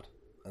to the hut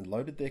and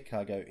loaded their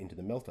cargo into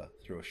the melter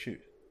through a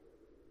chute.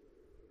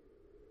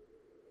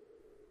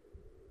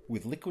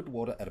 With liquid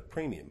water at a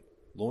premium,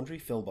 laundry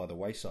fell by the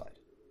wayside.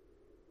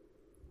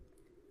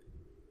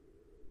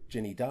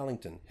 Jenny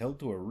Darlington held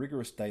to a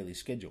rigorous daily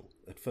schedule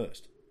at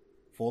first,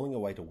 falling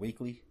away to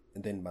weekly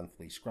and then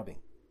monthly scrubbing.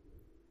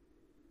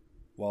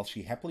 While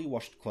she happily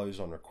washed clothes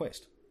on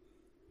request,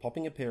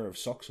 popping a pair of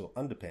socks or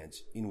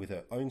underpants in with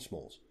her own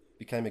smalls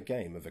became a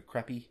game of a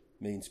crappy,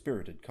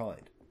 mean-spirited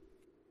kind.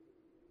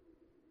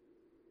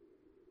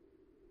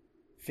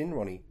 Finn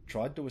Ronnie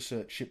tried to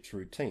assert ship's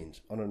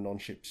routines on a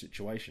non-ship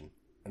situation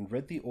and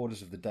read the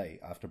orders of the day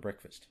after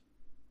breakfast.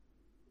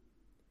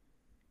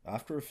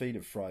 After a feed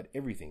of fried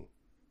everything,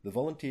 the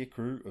volunteer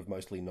crew of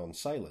mostly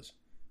non-sailors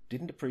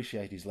didn't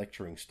appreciate his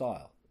lecturing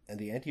style, and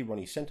the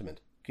anti-Ronnie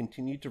sentiment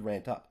continued to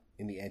rant up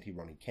in the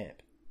anti-Ronnie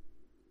camp.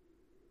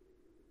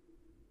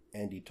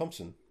 Andy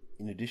Thompson,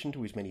 in addition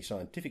to his many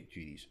scientific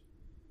duties,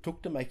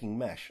 took to making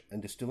mash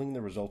and distilling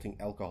the resulting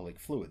alcoholic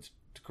fluids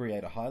to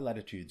create a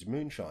high-latitudes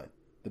moonshine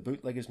the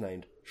bootleggers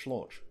named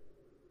Schlanche.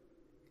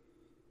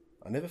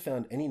 I never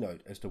found any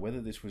note as to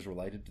whether this was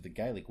related to the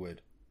Gaelic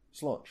word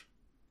slanch,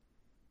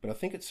 but I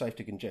think it's safe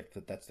to conjecture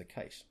that that's the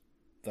case,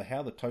 though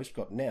how the toast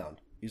got noun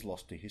is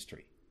lost to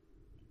history.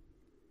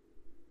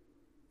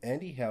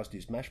 Andy housed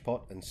his mash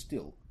pot and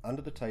still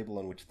under the table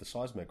on which the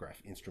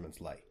seismograph instruments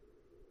lay.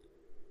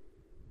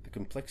 The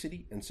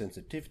complexity and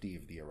sensitivity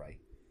of the array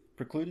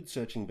precluded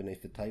searching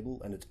beneath the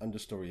table and its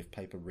understory of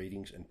paper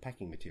readings and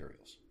packing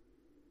materials.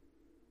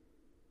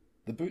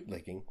 The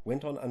bootlegging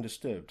went on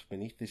undisturbed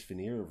beneath this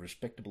veneer of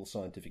respectable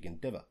scientific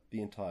endeavour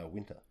the entire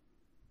winter.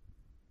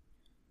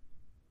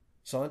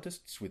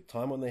 Scientists with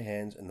time on their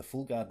hands and the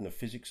full garden of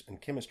physics and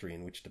chemistry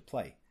in which to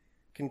play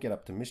can get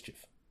up to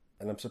mischief,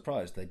 and I'm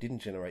surprised they didn't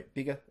generate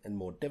bigger and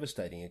more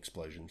devastating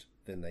explosions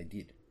than they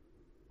did.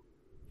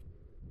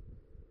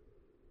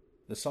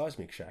 The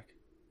seismic shack,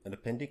 an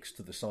appendix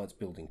to the science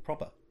building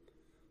proper,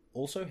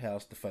 also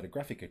housed the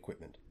photographic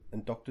equipment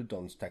and Dr.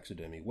 Don's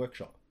taxidermy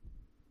workshop.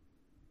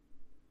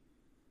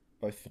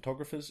 Both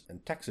photographers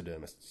and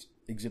taxidermists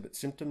exhibit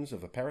symptoms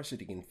of a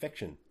parasitic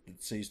infection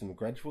that sees them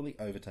gradually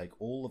overtake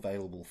all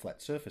available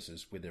flat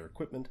surfaces with their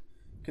equipment,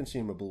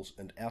 consumables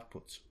and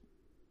outputs.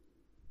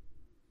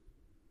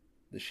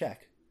 The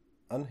shack,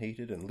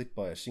 unheated and lit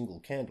by a single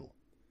candle,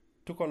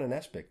 took on an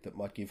aspect that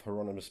might give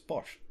Hieronymus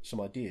Bosch some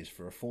ideas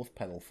for a fourth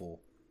panel for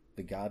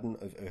The Garden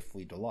of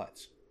Earthly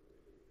Delights,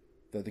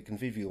 though the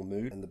convivial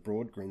mood and the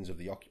broad grins of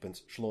the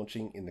occupants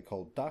schlaunching in the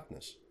cold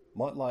darkness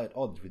might lie at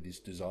odds with his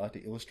desire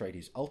to illustrate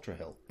his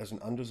ultra-hell as an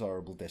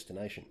undesirable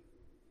destination.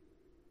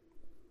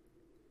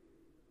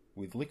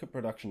 With liquor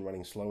production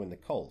running slow in the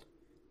cold,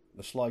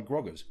 the sly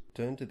groggers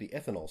turned to the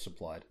ethanol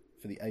supplied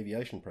for the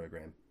aviation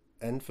program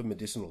and for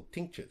medicinal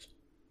tinctures,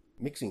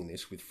 mixing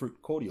this with fruit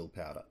cordial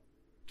powder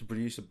to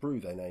produce a brew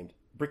they named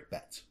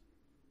Brickbats.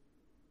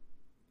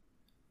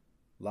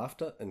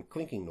 Laughter and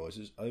clinking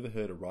noises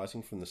overheard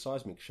arising from the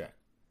seismic shack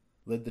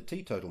led the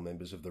teetotal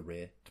members of the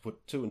Rare to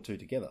put two and two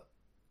together,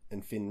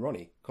 and Finn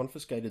Ronnie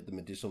confiscated the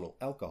medicinal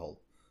alcohol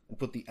and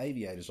put the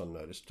aviators on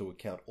notice to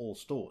account all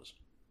stores.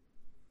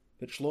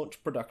 But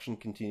Schlaunch production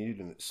continued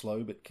in its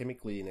slow but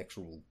chemically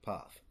inexorable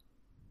path.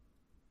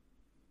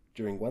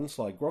 During one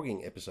sly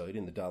grogging episode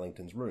in the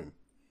Darlingtons' room,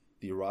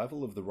 the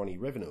arrival of the Ronnie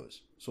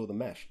revenuers saw the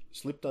mash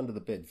slipped under the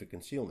bed for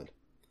concealment,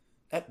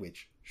 at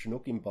which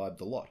Chinook imbibed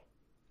the lot,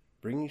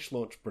 bringing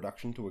Schlaunch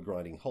production to a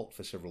grinding halt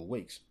for several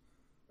weeks,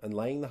 and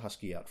laying the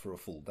husky out for a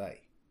full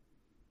day.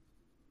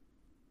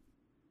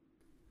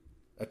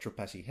 At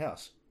Trepassey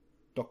House,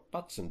 Doc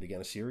Butson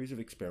began a series of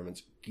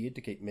experiments geared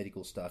to keep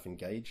medical staff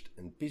engaged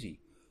and busy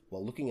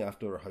while looking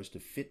after a host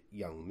of fit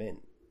young men.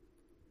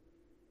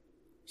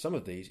 Some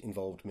of these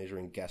involved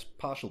measuring gas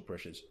partial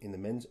pressures in the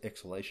men's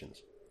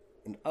exhalations,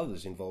 and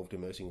others involved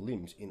immersing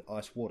limbs in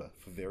ice water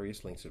for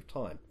various lengths of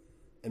time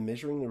and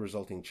measuring the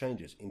resulting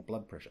changes in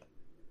blood pressure.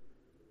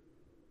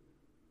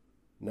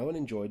 No one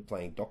enjoyed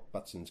playing Doc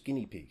Butson's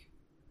guinea pig,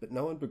 but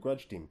no one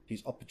begrudged him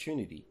his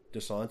opportunity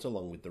to science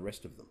along with the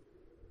rest of them.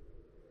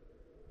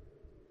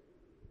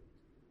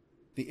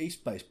 The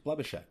East Base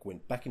Blubber Shack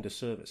went back into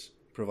service,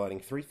 providing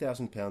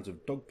 3,000 pounds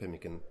of dog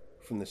pemmican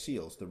from the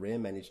seals the Rare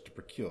managed to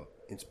procure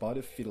in spite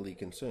of fiddly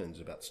concerns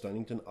about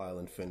Stonington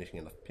Island furnishing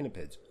enough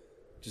pinnipeds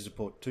to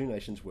support 2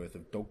 nations' worth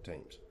of dog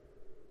teams.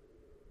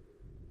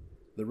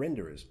 The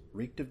renderers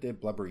reeked of their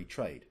blubbery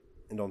trade,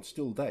 and on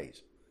still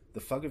days, the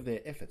fug of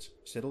their efforts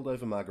settled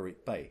over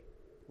Marguerite Bay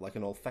like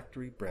an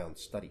olfactory brown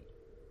study.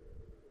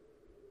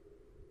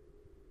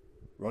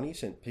 Ronnie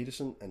sent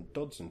Peterson and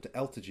Dodson to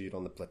altitude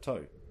on the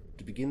plateau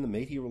to begin the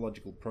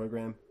meteorological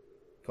program,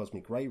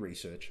 cosmic ray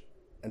research,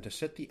 and to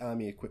set the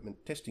Army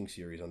equipment testing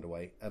series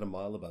underway at a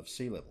mile above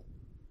sea level.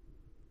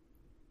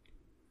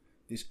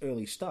 This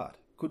early start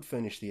could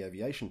furnish the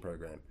aviation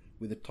program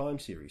with a time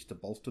series to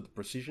bolster the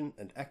precision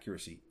and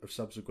accuracy of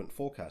subsequent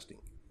forecasting,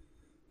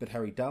 but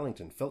Harry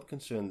Darlington felt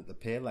concerned that the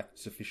pair lacked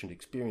sufficient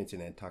experience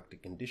in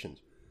Antarctic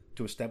conditions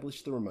to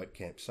establish the remote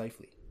camp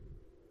safely.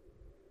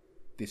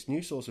 This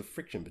new source of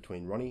friction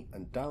between Ronnie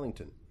and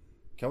Darlington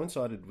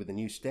coincided with a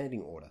new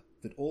standing order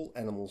that all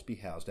animals be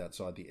housed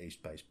outside the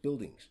East Base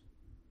buildings.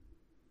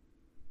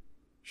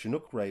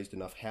 Chinook raised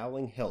enough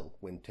howling hell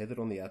when tethered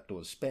on the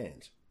outdoors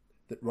spans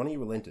that Ronnie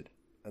relented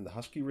and the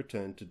husky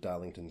returned to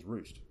Darlington's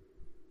roost,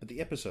 but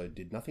the episode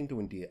did nothing to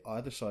endear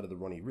either side of the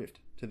Ronnie rift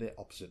to their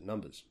opposite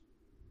numbers.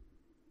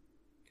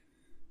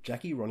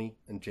 Jackie Ronnie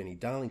and Jenny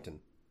Darlington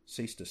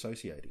ceased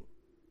associating.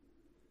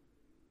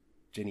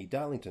 Jenny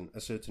Darlington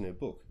asserts in her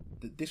book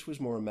that this was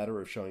more a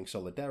matter of showing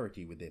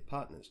solidarity with their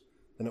partners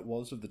than it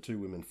was of the two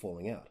women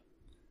falling out,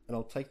 and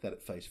I'll take that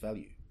at face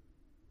value.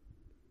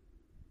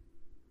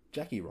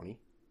 Jackie Ronnie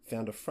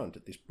found a front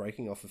at this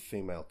breaking off of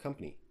female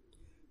company,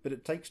 but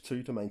it takes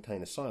two to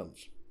maintain a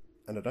silence,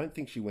 and I don't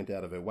think she went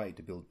out of her way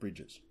to build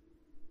bridges.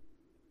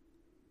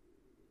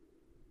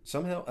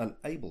 Somehow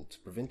unable to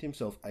prevent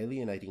himself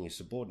alienating his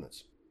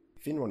subordinates,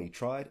 Finn Ronnie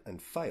tried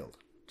and failed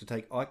to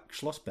take Ike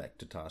Schlossback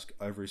to task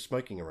over his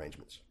smoking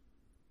arrangements.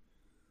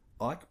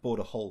 Ike bored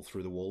a hole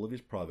through the wall of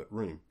his private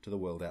room to the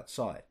world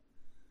outside,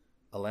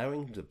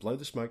 allowing him to blow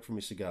the smoke from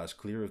his cigars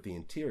clear of the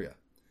interior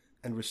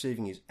and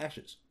receiving his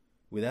ashes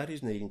without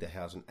his needing to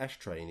house an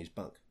ashtray in his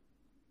bunk.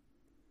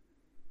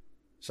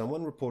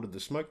 Someone reported the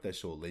smoke they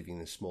saw leaving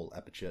this small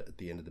aperture at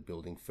the end of the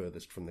building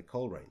furthest from the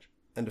coal range,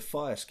 and a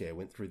fire scare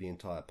went through the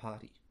entire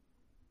party.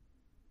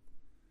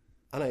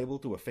 Unable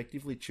to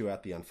effectively chew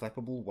out the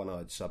unflappable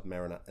one-eyed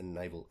submariner and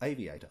naval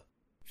aviator,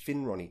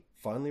 Finn Ronnie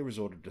finally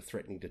resorted to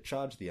threatening to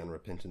charge the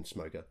unrepentant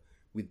smoker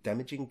with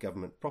damaging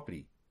government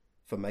property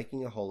for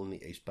making a hole in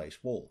the East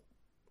Base wall,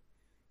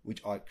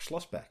 which Ike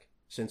Schlossbach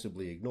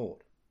sensibly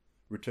ignored,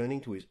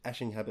 returning to his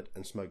ashing habit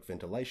and smoke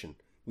ventilation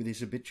with his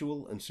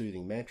habitual and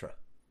soothing mantra,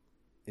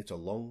 "It's a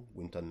long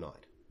winter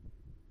night.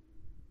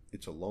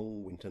 It's a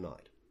long winter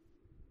night."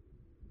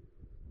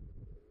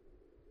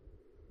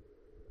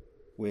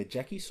 Where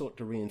Jackie sought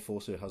to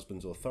reinforce her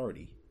husband's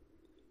authority,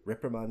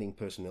 reprimanding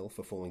personnel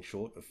for falling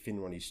short of Finn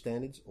Ronnie's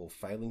standards or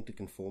failing to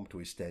conform to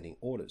his standing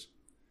orders,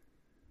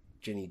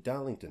 Jenny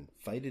Darlington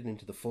faded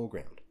into the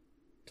foreground,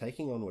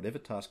 taking on whatever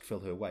task fell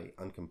her way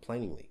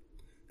uncomplainingly,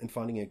 and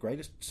finding her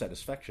greatest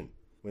satisfaction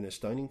when her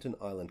Stonington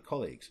Island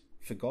colleagues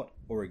forgot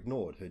or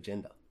ignored her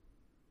gender.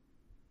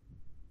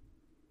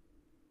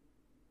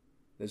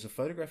 There's a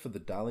photograph of the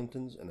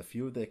Darlingtons and a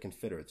few of their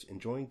Confederates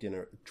enjoying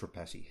dinner at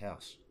Trepassey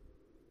House.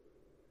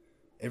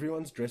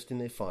 Everyone's dressed in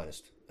their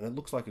finest, and it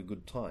looks like a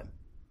good time.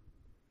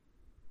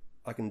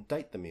 I can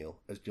date the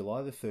meal as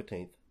July the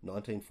 13th,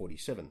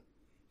 1947,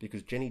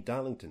 because Jenny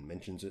Darlington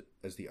mentions it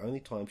as the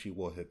only time she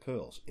wore her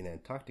pearls in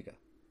Antarctica,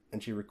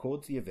 and she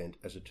records the event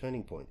as a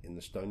turning point in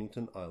the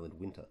Stonington Island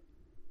winter.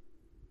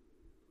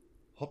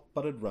 Hot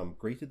buttered rum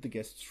greeted the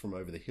guests from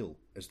over the hill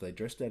as they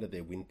dressed out of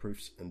their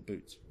windproofs and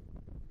boots.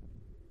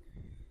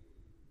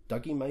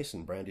 Dougie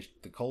Mason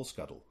brandished the coal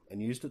scuttle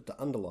and used it to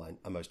underline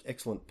a most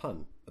excellent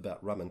pun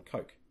about rum and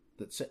coke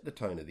that set the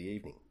tone of the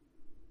evening.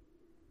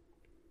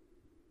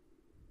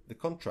 The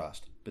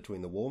contrast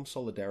between the warm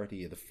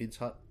solidarity of the Fids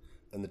Hut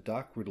and the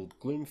dark-riddled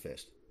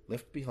gloomfest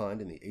left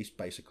behind in the East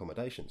Base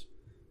accommodations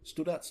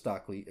stood out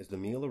starkly as the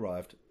meal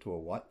arrived to a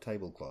white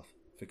tablecloth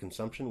for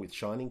consumption with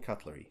shining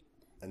cutlery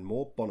and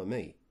more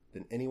bonhomie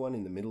than anyone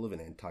in the middle of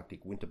an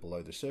Antarctic winter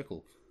below the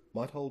circle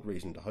might hold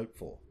reason to hope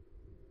for.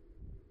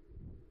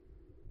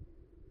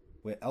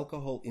 Where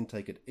alcohol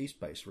intake at East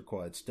Base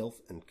required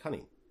stealth and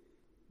cunning,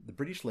 the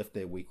British left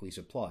their weekly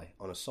supply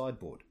on a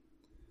sideboard,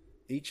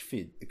 each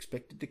Fid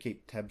expected to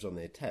keep tabs on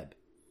their tab,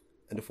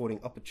 and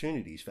affording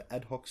opportunities for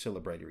ad hoc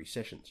celebratory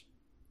sessions.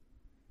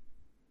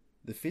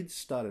 The Fids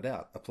started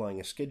out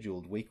applying a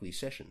scheduled weekly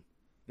session,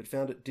 but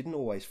found it didn't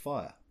always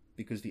fire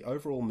because the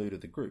overall mood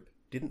of the group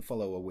didn't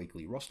follow a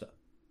weekly roster.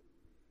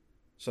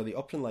 So the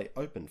option lay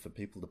open for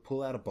people to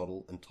pull out a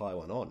bottle and tie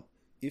one on,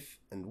 if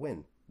and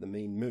when the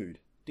mean mood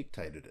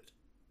dictated it.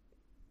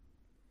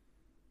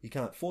 You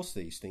can't force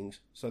these things,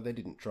 so they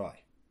didn't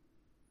try.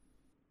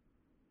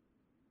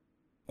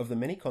 Of the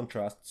many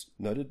contrasts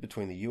noted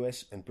between the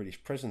US and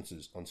British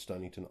presences on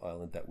Stonington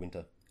Island that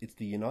winter, it's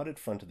the united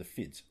front of the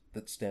Fids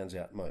that stands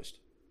out most.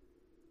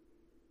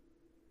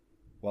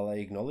 While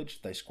they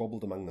acknowledged they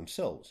squabbled among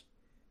themselves,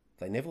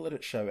 they never let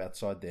it show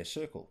outside their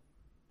circle,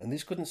 and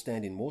this couldn't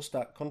stand in more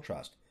stark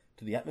contrast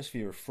to the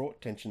atmosphere of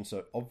fraught tension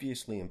so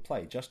obviously in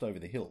play just over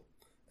the hill,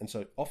 and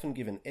so often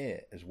given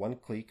air as one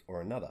clique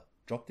or another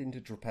dropped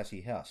into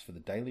Trepassey House for the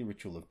daily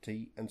ritual of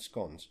tea and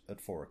scones at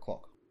 4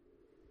 o'clock.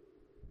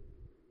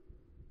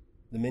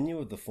 The menu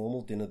of the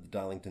formal dinner the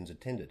Darlingtons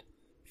attended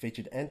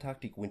featured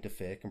Antarctic winter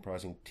fare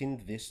comprising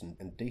tinned this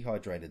and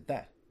dehydrated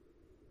that,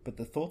 but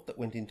the thought that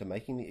went into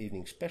making the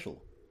evening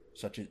special,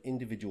 such as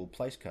individual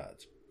place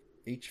cards,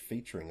 each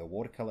featuring a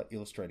watercolour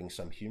illustrating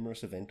some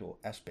humorous event or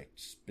aspect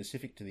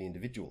specific to the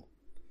individual,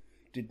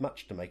 did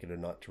much to make it a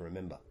night to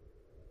remember.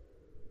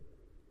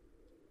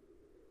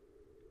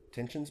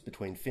 Tensions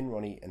between Finn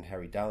Ronnie and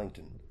Harry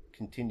Darlington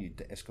continued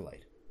to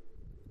escalate.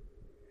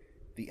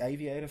 The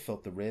aviator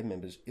felt the rare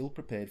members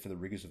ill-prepared for the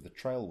rigours of the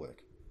trail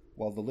work,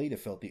 while the leader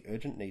felt the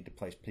urgent need to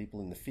place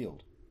people in the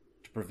field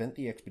to prevent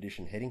the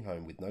expedition heading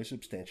home with no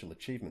substantial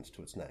achievements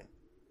to its name.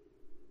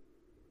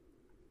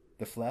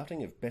 The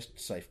flouting of best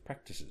safe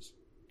practices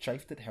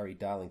chafed at Harry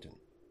Darlington,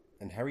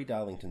 and Harry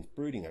Darlington's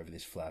brooding over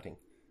this flouting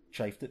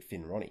chafed at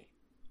Finn Ronnie.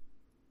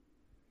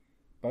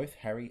 Both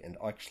Harry and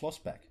Ike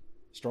Schlossbach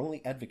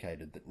strongly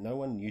advocated that no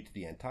one new to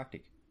the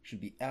Antarctic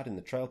should be out in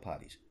the trail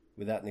parties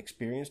without an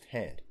experienced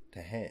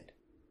hand-to-hand.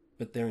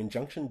 But their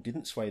injunction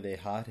didn't sway their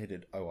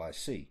hard-headed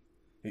OIC,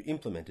 who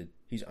implemented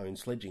his own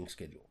sledging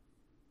schedule.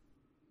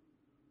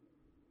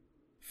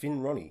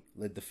 Finn Ronnie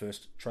led the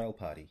first trail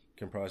party,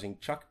 comprising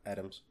Chuck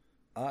Adams,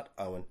 Art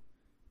Owen,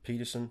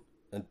 Peterson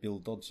and Bill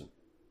Dodson,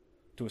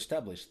 to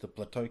establish the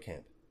Plateau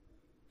Camp,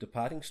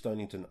 departing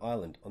Stonington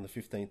Island on the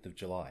 15th of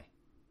July.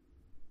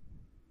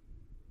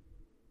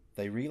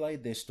 They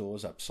relayed their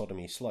stores up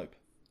Sodomy Slope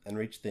and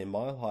reached their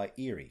mile-high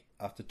Erie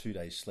after 2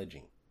 days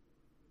sledging.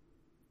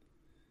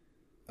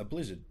 A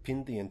blizzard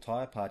pinned the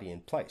entire party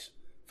in place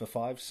for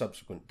 5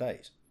 subsequent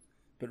days,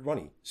 but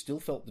Ronnie still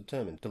felt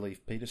determined to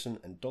leave Peterson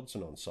and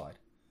Dodson on site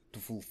to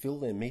fulfill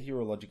their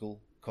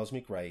meteorological,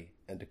 cosmic ray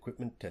and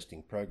equipment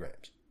testing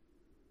programs.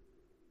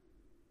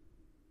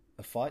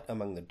 A fight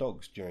among the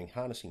dogs during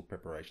harnessing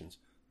preparations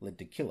led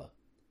to Killer,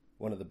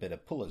 one of the better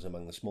pullers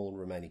among the small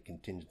remaining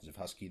contingents of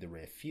Husky the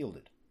Rare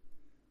fielded,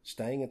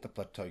 staying at the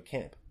Plateau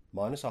Camp,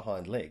 minus a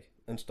hind leg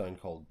and stone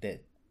cold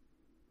dead.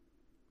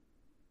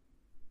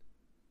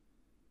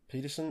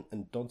 Peterson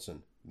and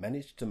Dodson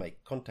managed to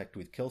make contact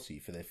with Kelsey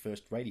for their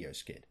first radio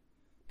sked,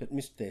 but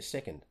missed their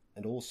second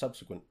and all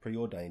subsequent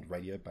preordained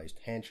radio-based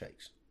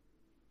handshakes.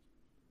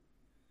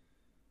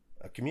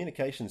 A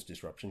communications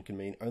disruption can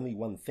mean only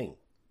one thing,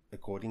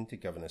 according to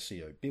Governor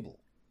C.O. Bibble,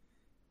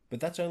 but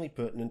that's only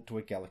pertinent to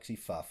a galaxy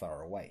far,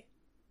 far away.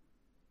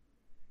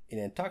 In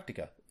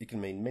Antarctica, it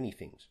can mean many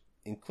things,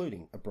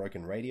 including a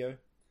broken radio,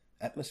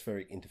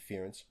 atmospheric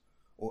interference,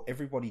 or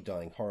everybody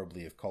dying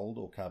horribly of cold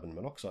or carbon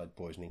monoxide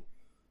poisoning,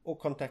 or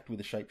contact with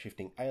a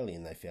shape-shifting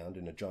alien they found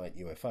in a giant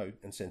UFO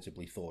and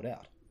sensibly thawed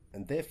out,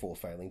 and therefore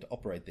failing to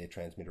operate their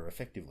transmitter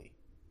effectively.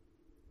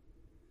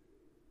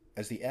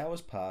 As the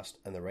hours passed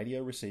and the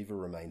radio receiver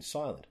remained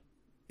silent,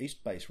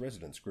 East Base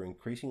residents grew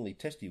increasingly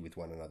testy with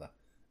one another,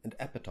 and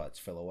appetites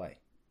fell away.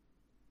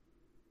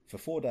 For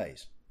 4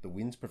 days, the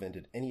winds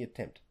prevented any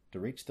attempt to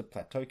reach the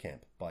plateau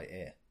camp by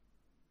air.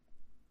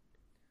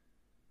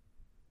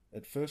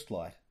 At first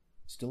light,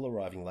 still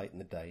arriving late in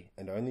the day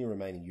and only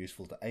remaining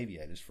useful to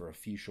aviators for a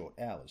few short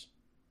hours,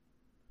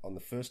 on the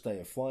first day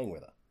of flying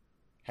weather,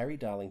 Harry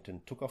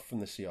Darlington took off from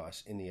the sea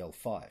ice in the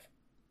L5,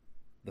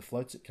 the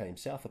floats that came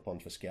south upon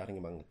for scouting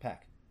among the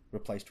pack,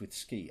 replaced with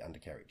ski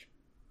undercarriage.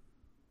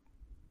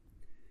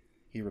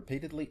 He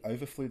repeatedly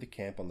overflew the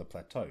camp on the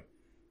plateau,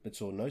 but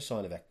saw no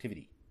sign of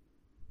activity.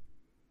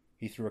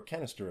 He threw a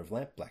canister of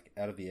lampblack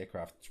out of the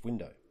aircraft's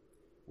window,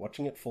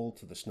 watching it fall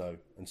to the snow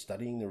and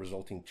studying the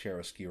resulting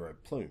chiaroscuro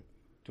plume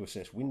to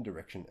assess wind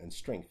direction and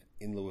strength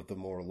in lieu of the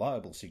more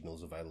reliable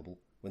signals available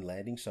when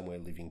landing somewhere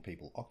living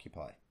people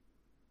occupy.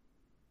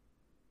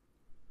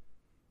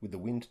 With the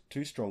wind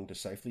too strong to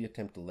safely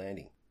attempt a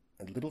landing,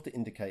 and little to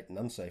indicate an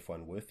unsafe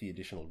one worth the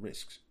additional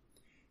risks,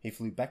 he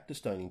flew back to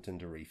Stonington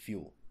to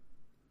refuel.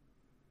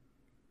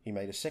 He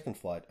made a second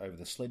flight over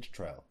the sledge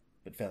trail,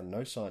 but found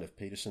no sign of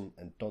Peterson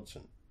and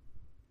Dodson.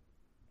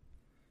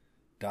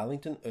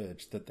 Darlington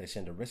urged that they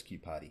send a rescue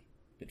party,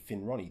 but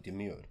Finn Ronnie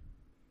demurred,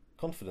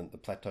 confident the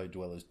plateau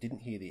dwellers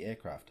didn't hear the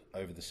aircraft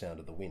over the sound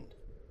of the wind.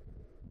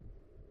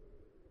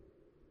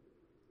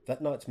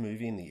 That night's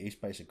movie in the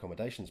East Base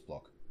accommodations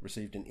block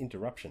received an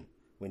interruption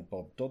when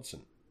Bob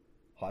Dodson,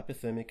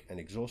 hypothermic and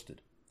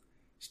exhausted,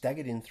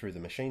 staggered in through the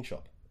machine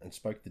shop and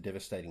spoke the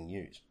devastating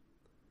news.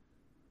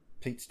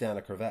 Pete's down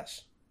a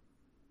crevasse.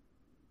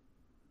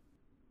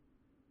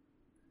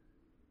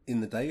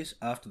 In the days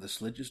after the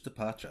sledge's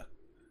departure,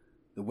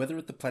 the weather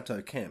at the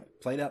plateau camp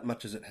played out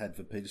much as it had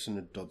for Peterson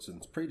and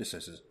Dodson's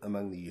predecessors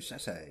among the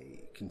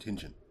USASA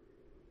contingent.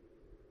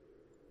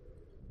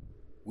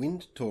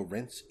 Wind tore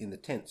rents in the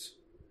tents,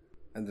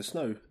 and the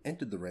snow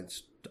entered the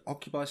rents to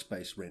occupy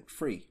space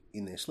rent-free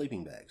in their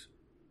sleeping bags.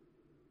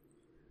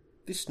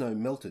 This snow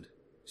melted,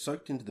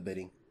 soaked into the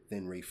bedding,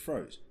 then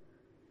refroze,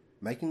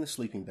 making the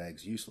sleeping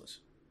bags useless.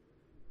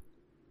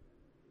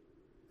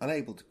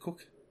 Unable to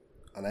cook,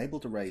 unable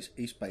to raise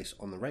East Base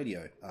on the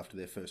radio after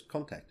their first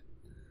contact,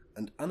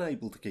 and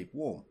unable to keep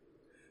warm,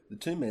 the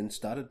two men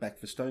started back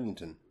for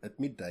Stonington at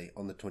midday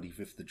on the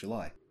 25th of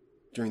July,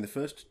 during the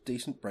first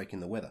decent break in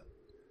the weather,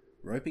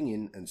 roping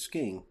in and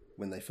skiing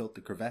when they felt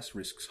the crevasse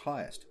risks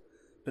highest,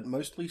 but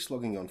mostly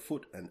slogging on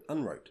foot and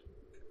unroped,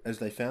 as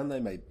they found they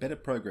made better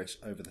progress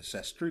over the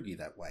sastrugi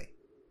that way.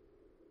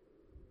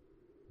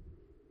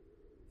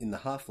 In the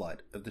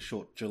half-light of the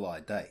short July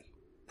day,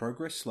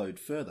 progress slowed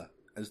further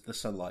as the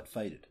sunlight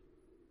faded.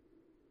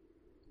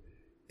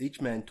 Each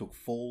man took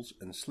falls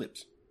and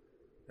slips,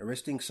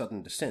 arresting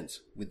sudden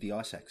descents with the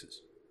ice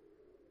axes.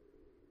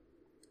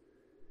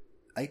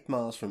 8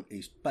 miles from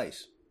East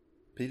Base,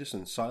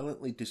 Peterson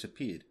silently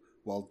disappeared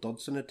while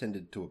Dodson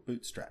attended to a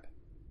bootstrap.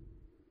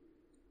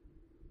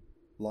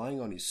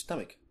 Lying on his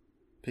stomach,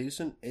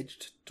 Peterson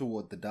edged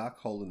toward the dark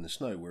hole in the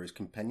snow where his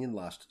companion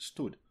last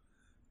stood,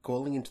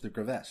 calling into the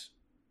crevasse.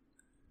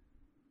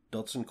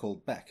 Dodson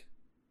called back,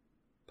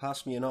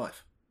 "Pass me a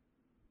knife."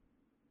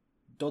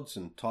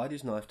 Dodson tied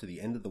his knife to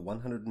the end of the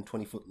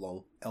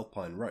 120-foot-long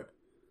alpine rope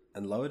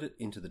and lowered it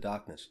into the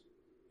darkness,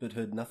 but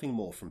heard nothing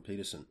more from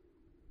Peterson.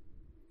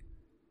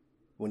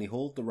 When he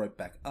hauled the rope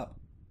back up,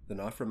 the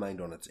knife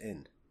remained on its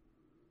end.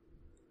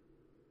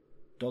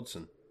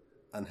 Dodson,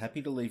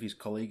 unhappy to leave his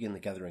colleague in the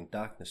gathering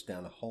darkness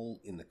down a hole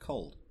in the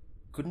cold,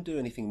 couldn't do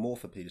anything more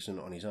for Peterson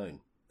on his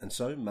own, and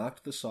so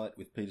marked the site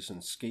with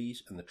Peterson's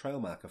skis and the trail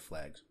marker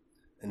flags,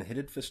 and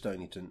headed for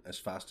Stonington as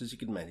fast as he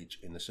could manage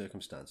in the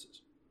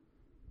circumstances.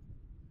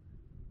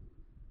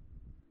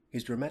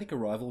 His dramatic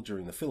arrival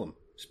during the film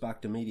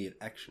sparked immediate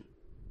action.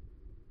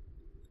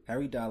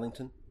 Harry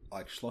Darlington,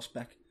 Ike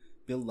Schlossbach,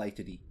 Bill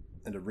Latity,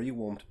 and a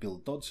rewarmed Bill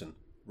Dodson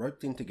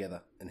roped in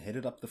together and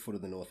headed up the foot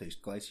of the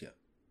Northeast Glacier.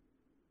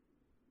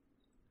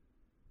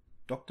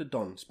 Dr.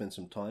 Don spent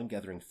some time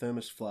gathering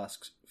thermos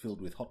flasks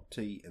filled with hot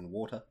tea and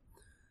water,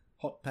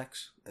 hot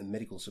packs and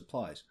medical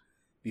supplies,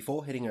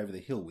 before heading over the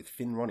hill with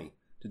Finn Ronnie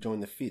to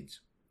join the Fids,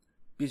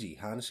 busy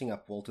harnessing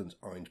up Walton's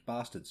Orange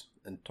Bastards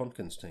and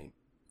Tonkin's team,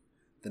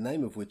 the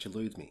name of which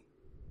eludes me.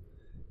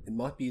 It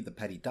might be the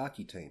Paddy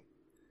Darky team,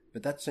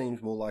 but that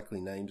seems more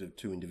likely names of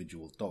 2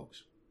 individual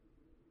dogs.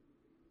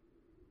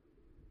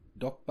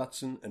 Doc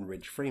Butson and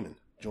Reg Freeman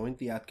joined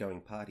the outgoing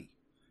party,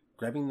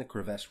 grabbing the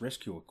crevasse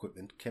rescue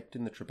equipment kept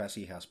in the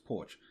Trebassi house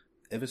porch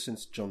ever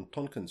since John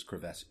Tonkin's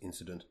crevasse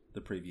incident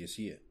the previous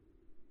year.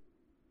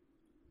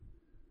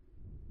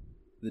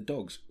 The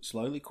dogs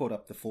slowly caught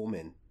up the four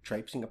men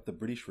traipsing up the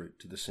British route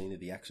to the scene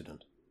of the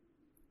accident.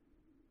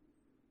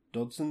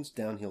 Dodson's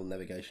downhill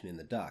navigation in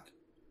the dark,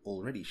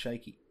 already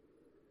shaky,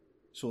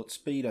 sought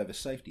speed over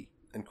safety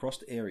and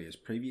crossed areas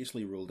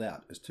previously ruled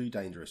out as too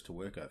dangerous to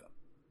work over.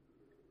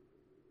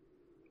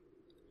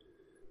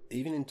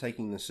 Even in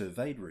taking the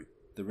surveyed route,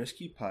 the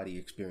rescue party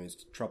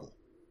experienced trouble.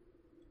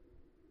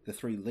 The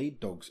three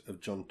lead dogs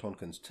of John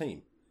Tonkin's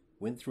team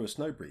went through a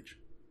snow bridge.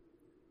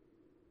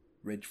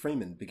 Reg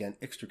Freeman began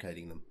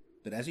extricating them,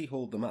 but as he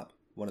hauled them up,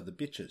 one of the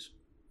bitches,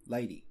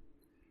 Lady,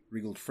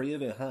 wriggled free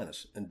of her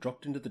harness and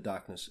dropped into the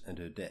darkness and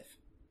her death.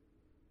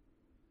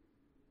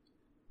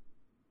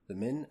 The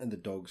men and the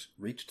dogs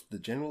reached the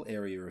general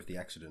area of the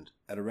accident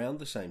at around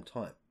the same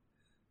time,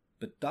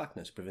 but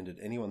darkness prevented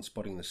anyone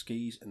spotting the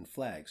skis and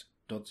flags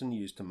Dodson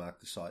used to mark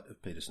the site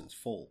of Peterson's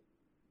fall.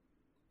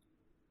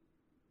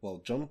 While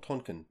John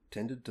Tonkin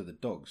tended to the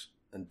dogs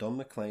and Don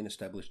McLean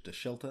established a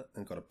shelter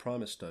and got a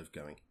Primus stove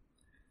going,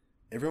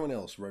 everyone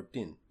else roped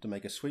in to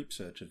make a sweep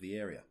search of the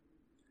area,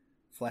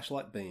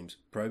 flashlight beams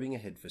probing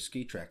ahead for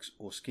ski tracks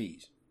or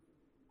skis.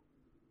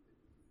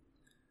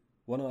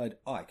 One-eyed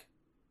Ike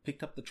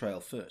picked up the trail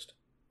first,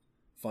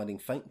 finding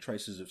faint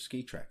traces of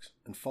ski tracks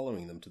and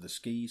following them to the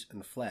skis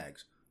and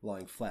flags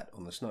lying flat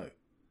on the snow,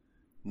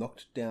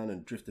 knocked down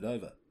and drifted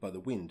over by the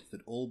wind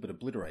that all but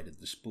obliterated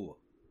the spoor.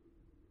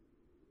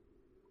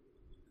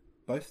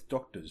 Both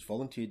doctors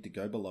volunteered to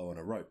go below on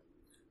a rope,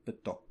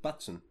 but Doc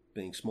Butson,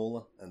 being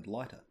smaller and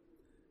lighter,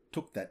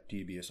 took that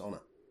dubious honour.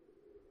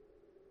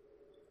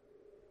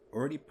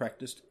 Already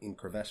practised in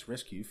crevasse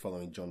rescue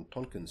following John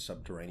Tonkin's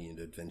subterranean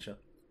adventure,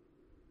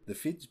 the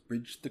Fids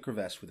bridged the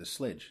crevasse with a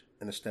sledge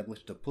and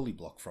established a pulley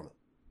block from it.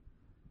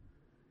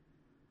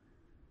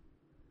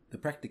 The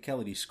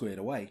practicality squared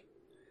away,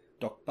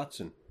 Doc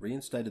Butson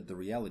reinstated the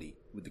reality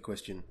with the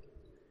question,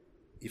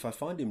 "If I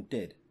find him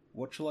dead,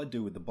 what shall I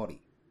do with the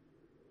body?"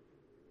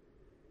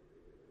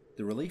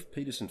 The relief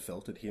Peterson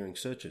felt at hearing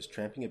searchers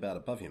tramping about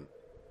above him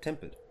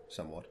tempered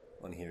somewhat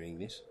on hearing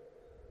this,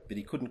 but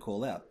he couldn't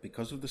call out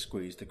because of the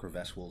squeeze the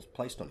crevasse walls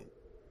placed on him.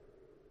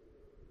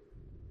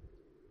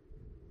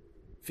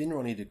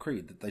 Finronny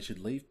decreed that they should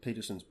leave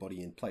Peterson's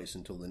body in place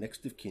until the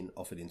next of kin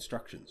offered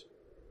instructions,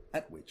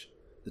 at which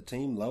the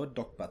team lowered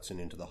Doc Butson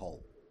into the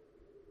hole.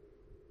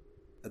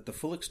 At the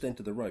full extent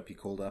of the rope he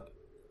called up,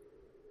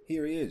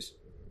 "Here he is,"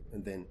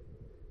 and then,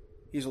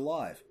 "He's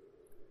alive.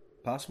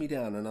 Pass me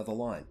down another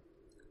line.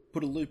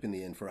 Put a loop in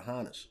the end for a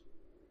harness."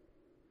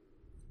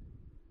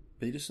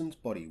 Peterson's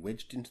body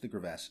wedged into the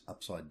crevasse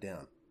upside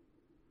down.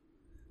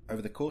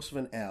 Over the course of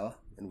an hour,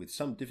 and with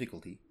some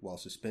difficulty while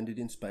suspended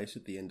in space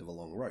at the end of a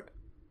long rope,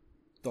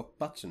 Doc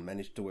Butson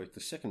managed to work the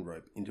second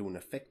rope into an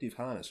effective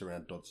harness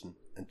around Dodson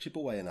and chip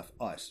away enough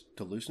ice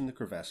to loosen the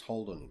crevasse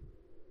hold on him,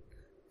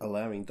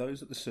 allowing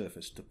those at the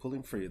surface to pull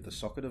him free of the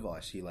socket of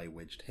ice he lay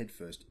wedged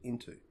headfirst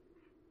into.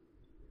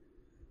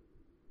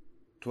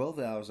 12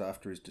 hours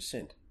after his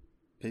descent,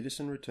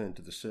 Peterson returned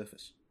to the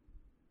surface.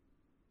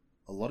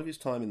 A lot of his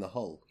time in the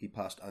hole he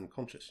passed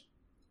unconscious,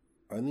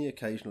 only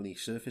occasionally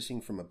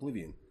surfacing from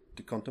oblivion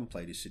to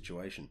contemplate his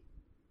situation.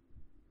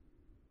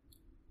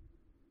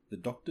 The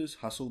doctors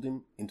hustled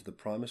him into the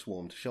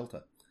Primus-warmed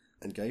shelter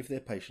and gave their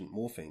patient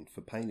morphine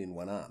for pain in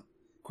one arm,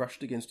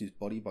 crushed against his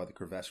body by the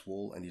crevasse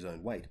wall and his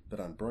own weight, but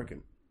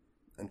unbroken,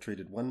 and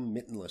treated one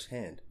mittenless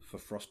hand for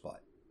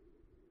frostbite.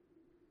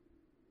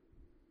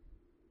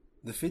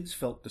 The Fids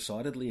felt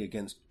decidedly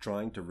against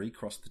trying to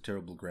recross the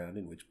terrible ground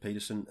in which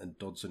Peterson and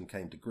Dodson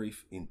came to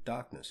grief in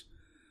darkness,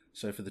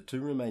 so for the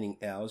 2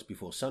 remaining hours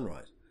before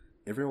sunrise,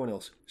 everyone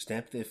else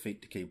stamped their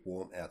feet to keep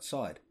warm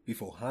outside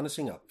before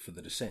harnessing up for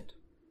the descent.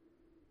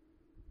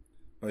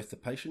 Both the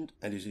patient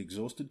and his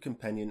exhausted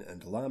companion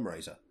and alarm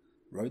raiser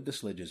rode the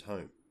sledges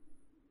home.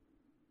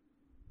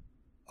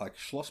 Ike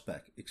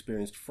Schlossbach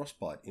experienced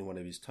frostbite in one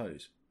of his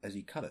toes as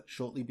he cut it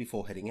shortly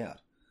before heading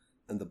out,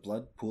 and the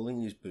blood pooling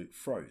in his boot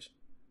froze,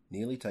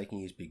 nearly taking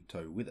his big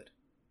toe with it.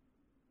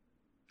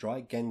 Dry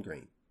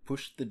gangrene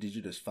pushed the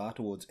digit as far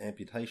towards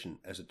amputation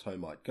as a toe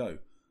might go,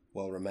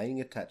 while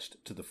remaining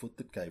attached to the foot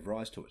that gave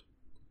rise to it,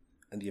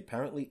 and the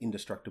apparently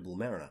indestructible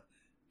mariner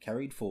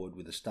carried forward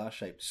with a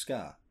star-shaped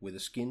scar where the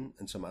skin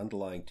and some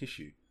underlying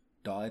tissue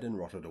died and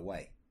rotted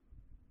away.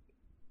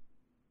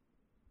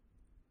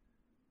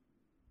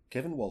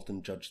 Kevin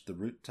Walton judged the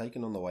route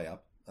taken on the way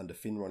up under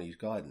Finronny's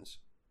guidance,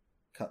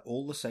 cut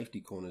all the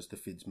safety corners the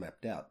Fids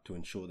mapped out to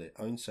ensure their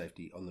own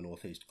safety on the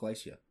northeast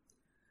glacier,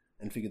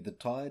 and figured the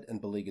tired and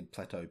beleaguered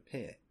plateau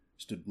pair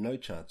stood no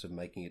chance of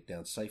making it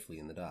down safely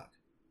in the dark.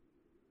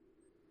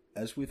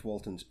 As with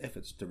Walton's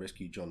efforts to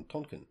rescue John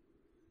Tonkin,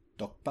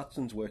 Doc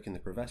Butson's work in the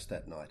crevasse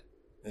that night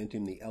earned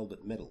him the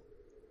Albert Medal,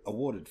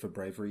 awarded for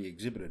bravery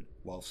exhibited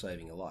while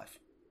saving a life.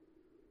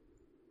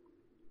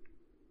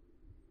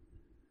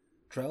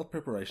 Trail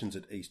preparations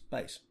at East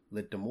Base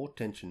led to more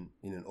tension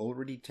in an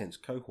already tense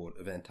cohort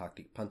of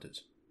Antarctic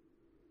punters.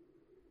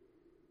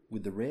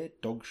 with the rare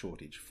dog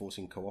shortage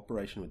forcing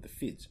cooperation with the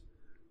FIDS,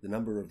 the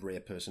number of rare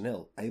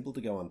personnel able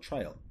to go on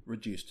trail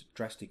reduced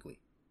drastically.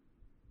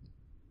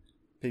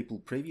 People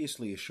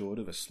previously assured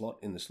of a slot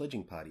in the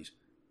sledging parties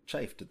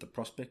chafed at the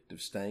prospect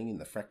of staying in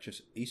the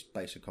fractious East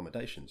Base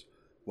accommodations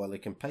while their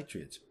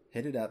compatriots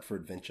headed out for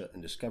adventure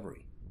and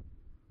discovery.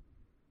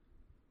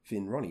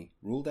 Finn Ronnie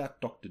ruled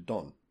out Dr.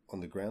 Don on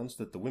the grounds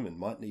that the women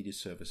might need his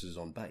services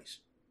on base.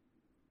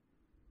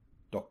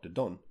 Dr.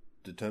 Don,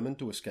 determined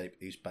to escape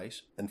East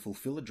Base and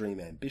fulfill a dream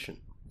ambition,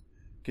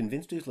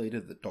 convinced his leader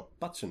that Doc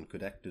Butson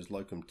could act as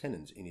locum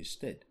tenens in his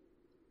stead,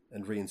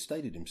 and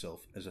reinstated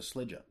himself as a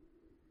sledger.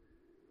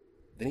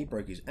 Then he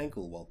broke his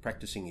ankle while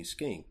practicing his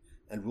skiing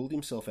and ruled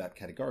himself out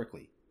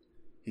categorically,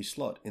 his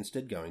slot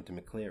instead going to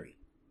McClary.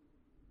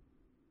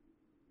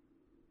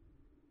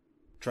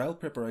 Trail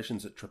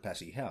preparations at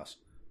Trepassey House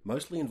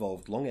mostly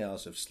involved long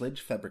hours of sledge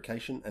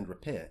fabrication and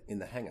repair in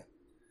the hangar,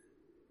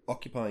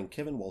 occupying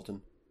Kevin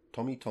Walton,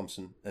 Tommy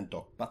Thompson and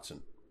Doc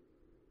Butson.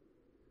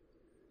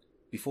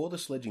 Before the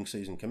sledging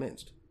season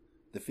commenced,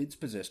 the FIDS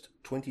possessed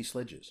 20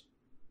 sledges,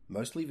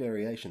 mostly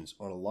variations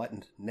on a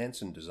lightened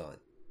Nansen design.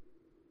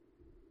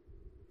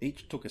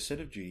 Each took a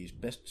set of duties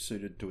best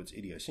suited to its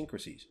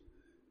idiosyncrasies,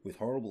 with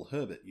Horrible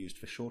Herbert used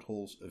for short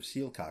hauls of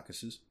seal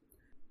carcasses,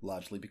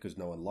 largely because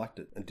no one liked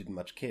it and didn't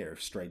much care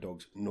if stray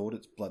dogs gnawed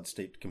its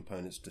blood-steeped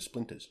components to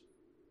splinters.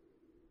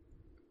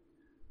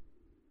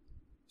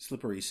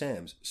 Slippery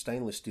Sam's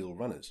stainless steel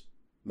runners,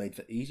 made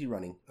for easy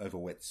running over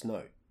wet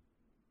snow.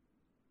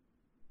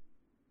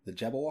 The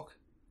Jabberwock,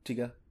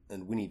 Tigger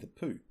and Winnie the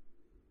Pooh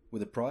were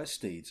the prize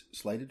steeds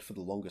slated for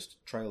the longest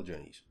trail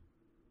journeys.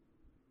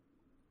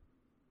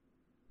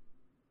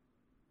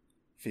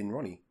 Finn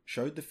Ronnie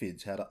showed the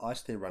FIDS how to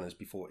ice their runners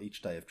before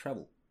each day of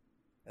travel,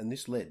 and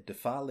this led to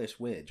far less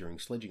wear during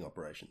sledging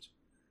operations,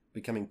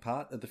 becoming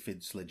part of the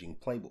FIDS sledging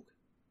playbook.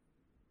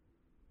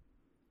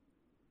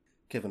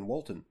 Kevin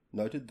Walton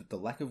noted that the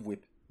lack of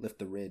whip left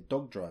the rare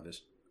dog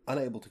drivers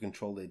unable to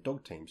control their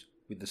dog teams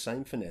with the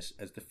same finesse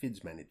as the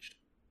FIDS managed.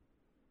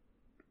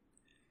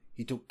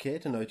 He took care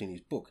to note in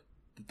his book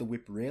that the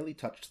whip rarely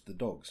touched the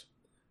dogs,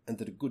 and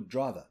that a good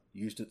driver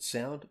used its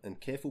sound and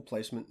careful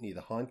placement near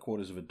the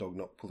hindquarters of a dog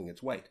not pulling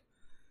its weight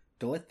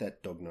to let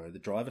that dog know the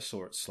driver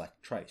saw its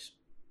slack trace.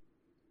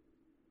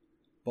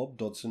 Bob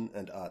Dodson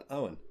and Art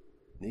Owen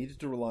needed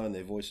to rely on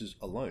their voices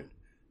alone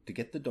to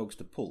get the dogs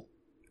to pull,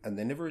 and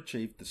they never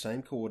achieved the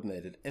same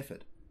coordinated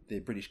effort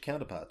their British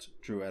counterparts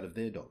drew out of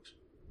their dogs.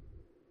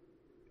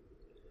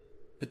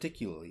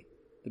 Particularly,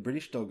 the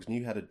British dogs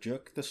knew how to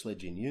jerk the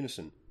sledge in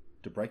unison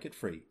to break it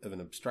free of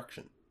an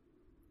obstruction.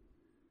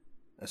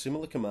 A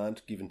similar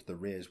command given to the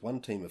Rare's one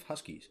team of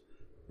Huskies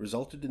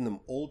resulted in them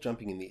all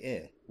jumping in the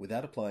air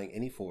without applying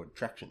any forward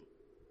traction.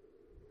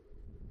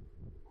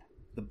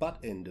 The butt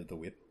end of the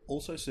whip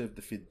also served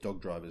the FID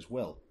dog drivers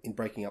well in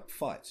breaking up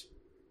fights,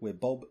 where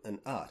Bob and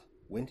Art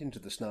went into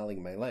the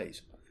snarling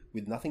melees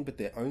with nothing but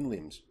their own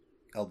limbs,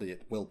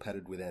 albeit well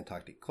padded with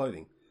Antarctic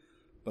clothing,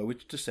 by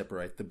which to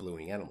separate the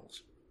bluing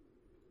animals.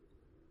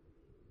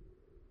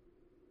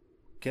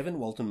 Kevin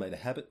Walton made a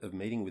habit of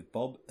meeting with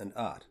Bob and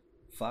Art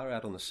far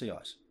out on the sea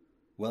ice,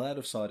 well out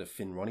of sight of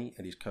Finn Ronnie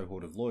and his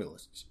cohort of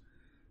loyalists,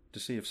 to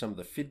see if some of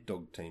the FID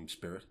dog team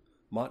spirit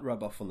might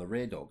rub off on the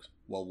rare dogs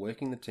while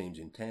working the teams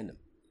in tandem.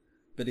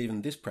 But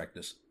even this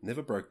practice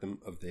never broke them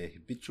of their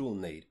habitual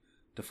need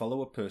to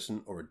follow a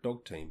person or a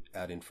dog team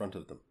out in front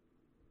of them.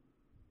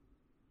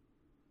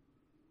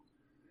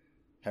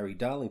 Harry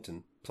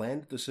Darlington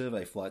planned the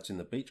survey flights in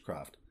the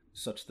Beechcraft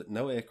such that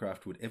no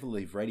aircraft would ever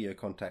leave radio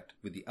contact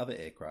with the other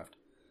aircraft,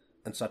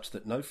 and such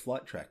that no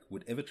flight track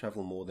would ever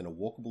travel more than a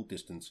walkable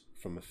distance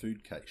from a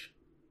food cache.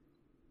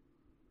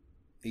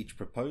 Each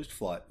proposed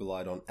flight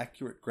relied on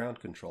accurate ground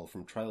control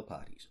from trail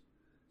parties,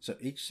 so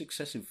each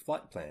successive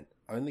flight plan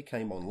only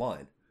came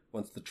online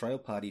once the trail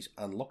parties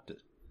unlocked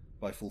it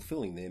by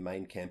fulfilling their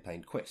main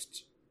campaign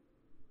quests.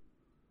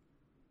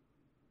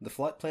 The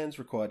flight plans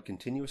required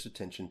continuous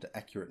attention to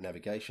accurate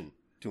navigation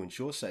to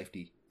ensure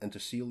safety and to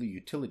seal the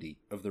utility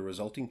of the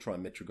resulting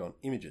trimetragon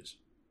images.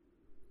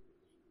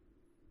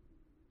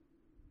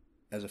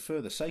 As a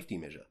further safety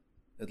measure,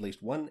 at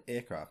least one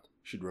aircraft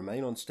should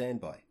remain on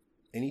standby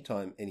any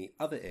time any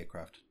other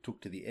aircraft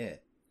took to the air,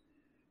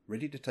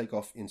 ready to take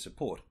off in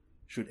support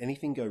should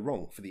anything go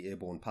wrong for the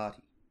airborne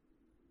party.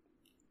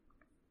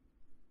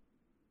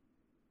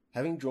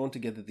 Having drawn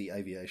together the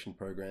aviation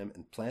program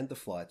and planned the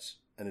flights,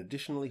 and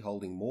additionally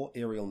holding more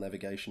aerial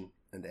navigation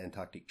and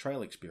Antarctic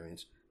trail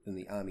experience than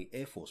the Army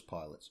Air Force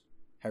pilots,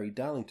 Harry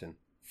Darlington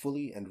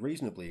fully and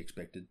reasonably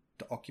expected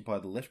to occupy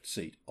the left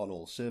seat on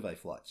all survey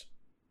flights.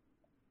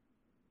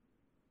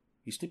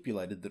 He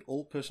stipulated that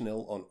all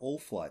personnel on all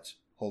flights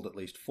hold at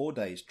least 4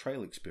 days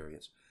trail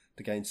experience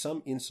to gain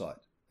some insight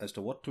as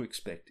to what to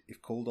expect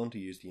if called on to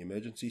use the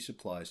emergency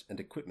supplies and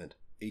equipment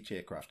each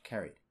aircraft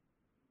carried.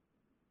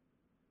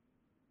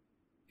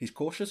 His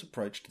cautious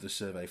approach to the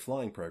survey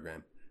flying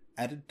program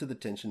added to the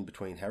tension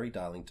between Harry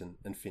Darlington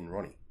and Finn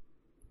Ronnie.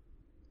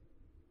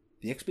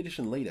 The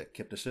expedition leader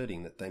kept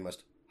asserting that they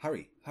must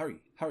hurry,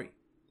 hurry, hurry,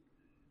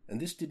 and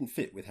this didn't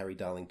fit with Harry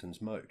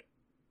Darlington's mode.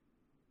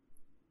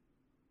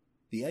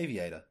 The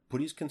aviator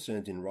put his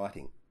concerns in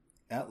writing,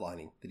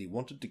 outlining that he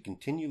wanted to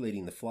continue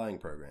leading the flying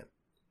program,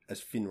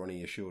 as Finn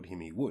Ronnie assured him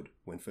he would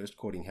when first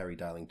courting Harry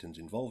Darlington's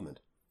involvement,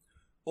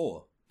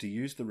 or to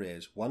use the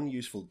Rare's one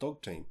useful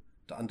dog team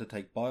to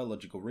undertake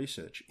biological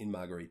research in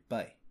Marguerite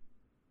Bay.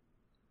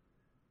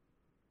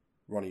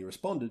 Ronnie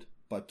responded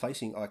by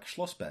placing Ike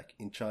Schlossbach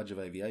in charge of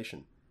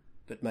aviation,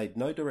 but made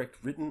no direct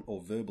written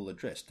or verbal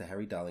address to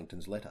Harry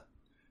Darlington's letter,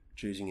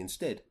 choosing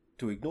instead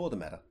to ignore the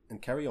matter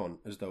and carry on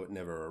as though it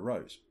never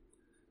arose,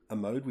 a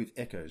mode with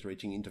echoes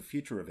reaching into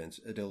future events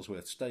at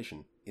Ellsworth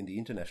Station in the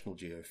International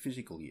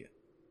Geophysical Year.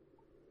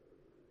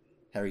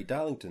 Harry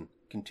Darlington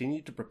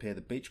continued to prepare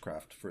the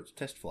Beechcraft for its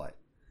test flight,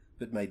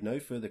 but made no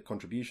further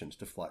contributions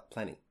to flight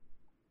planning.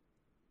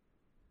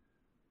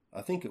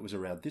 I think it was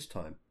around this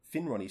time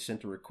Finn Ronnie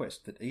sent a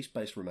request that East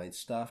Base remain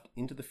staffed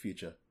into the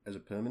future as a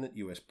permanent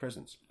US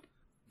presence,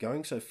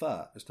 going so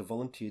far as to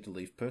volunteer to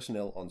leave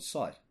personnel on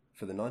site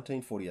for the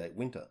 1948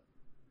 winter,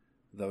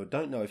 though I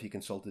don't know if he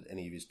consulted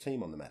any of his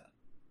team on the matter.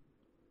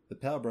 The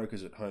power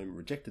brokers at home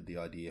rejected the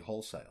idea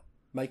wholesale,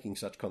 making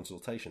such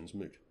consultations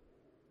moot.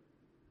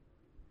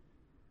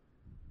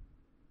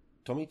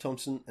 Tommy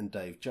Thompson and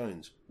Dave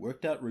Jones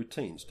worked out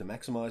routines to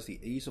maximise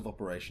the ease of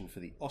operation for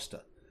the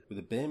Oster, with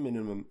a bare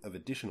minimum of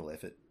additional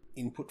effort,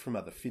 input from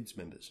other FIDS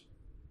members.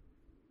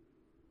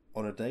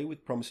 On a day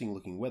with promising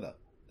looking weather,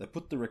 they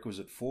put the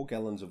requisite 4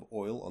 gallons of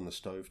oil on the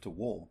stove to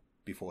warm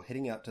before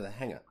heading out to the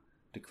hangar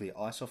to clear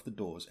ice off the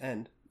doors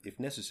and, if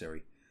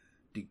necessary,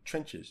 dig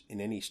trenches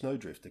in any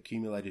snowdrift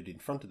accumulated in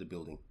front of the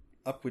building,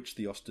 up which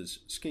the Oster's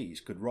skis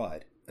could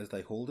ride as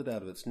they hauled it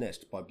out of its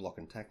nest by block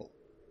and tackle.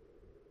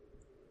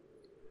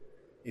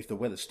 If the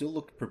weather still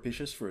looked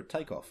propitious for a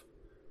takeoff,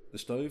 the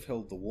stove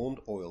held the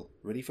warmed oil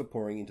ready for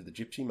pouring into the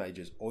Gypsy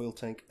Major's oil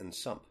tank and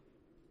sump.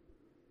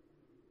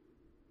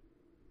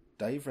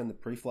 Dave ran the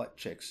pre-flight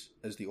checks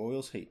as the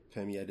oil's heat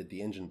permeated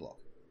the engine block.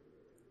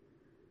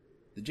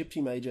 The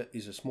Gypsy Major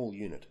is a small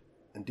unit,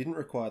 and didn't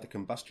require the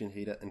combustion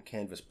heater and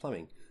canvas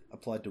plumbing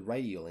applied to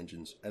radial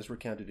engines as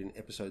recounted in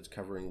episodes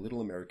covering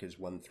Little America's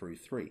 1 through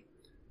 3,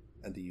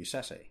 and the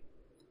USASE,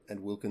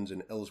 and Wilkins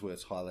and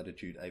Ellsworth's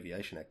high-latitude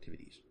aviation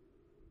activities.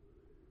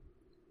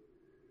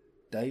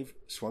 Dave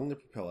swung the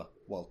propeller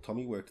while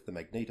Tommy worked the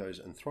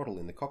magnetos and throttle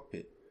in the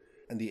cockpit,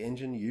 and the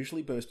engine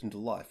usually burst into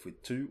life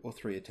with 2 or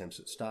 3 attempts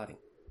at starting.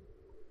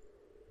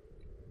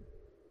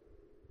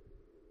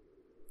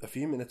 A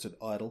few minutes at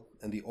idle,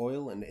 and the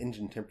oil and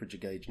engine temperature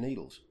gauge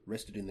needles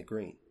rested in the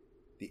green,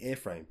 the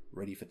airframe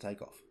ready for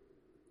takeoff.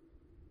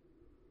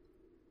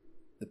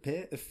 The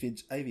pair of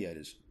FIDS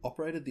aviators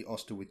operated the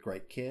Oster with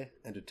great care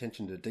and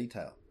attention to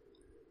detail,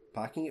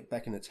 parking it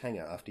back in its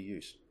hangar after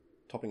use,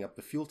 topping up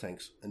the fuel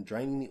tanks and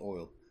draining the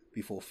oil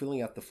before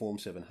filling out the Form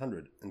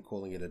 700 and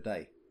calling it a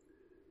day,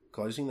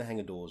 closing the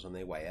hangar doors on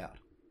their way out.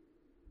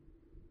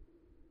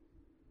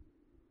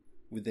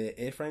 With their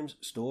airframes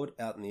stored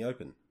out in the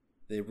open,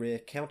 their rare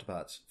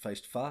counterparts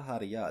faced far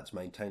harder yards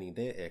maintaining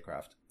their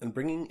aircraft, and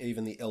bringing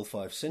even the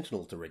L5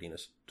 Sentinel to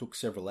readiness took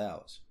several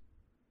hours.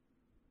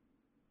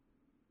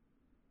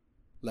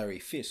 Larry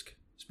Fisk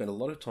spent a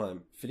lot of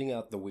time fitting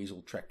out the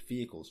Weasel tracked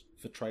vehicles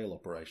for trail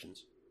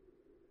operations.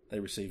 They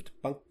received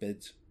bunk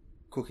beds,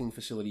 cooking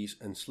facilities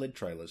and sled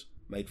trailers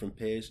made from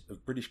pairs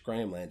of British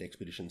Grahamland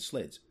Expedition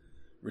sleds,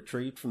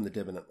 retrieved from the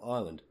Debenham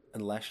Island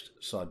and lashed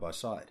side by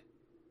side.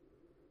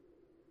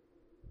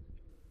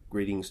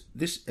 Greetings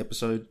this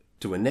episode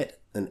to Annette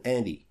and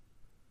Andy,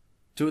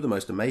 2 of the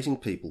most amazing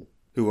people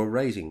who are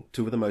raising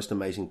 2 of the most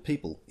amazing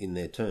people in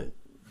their turn.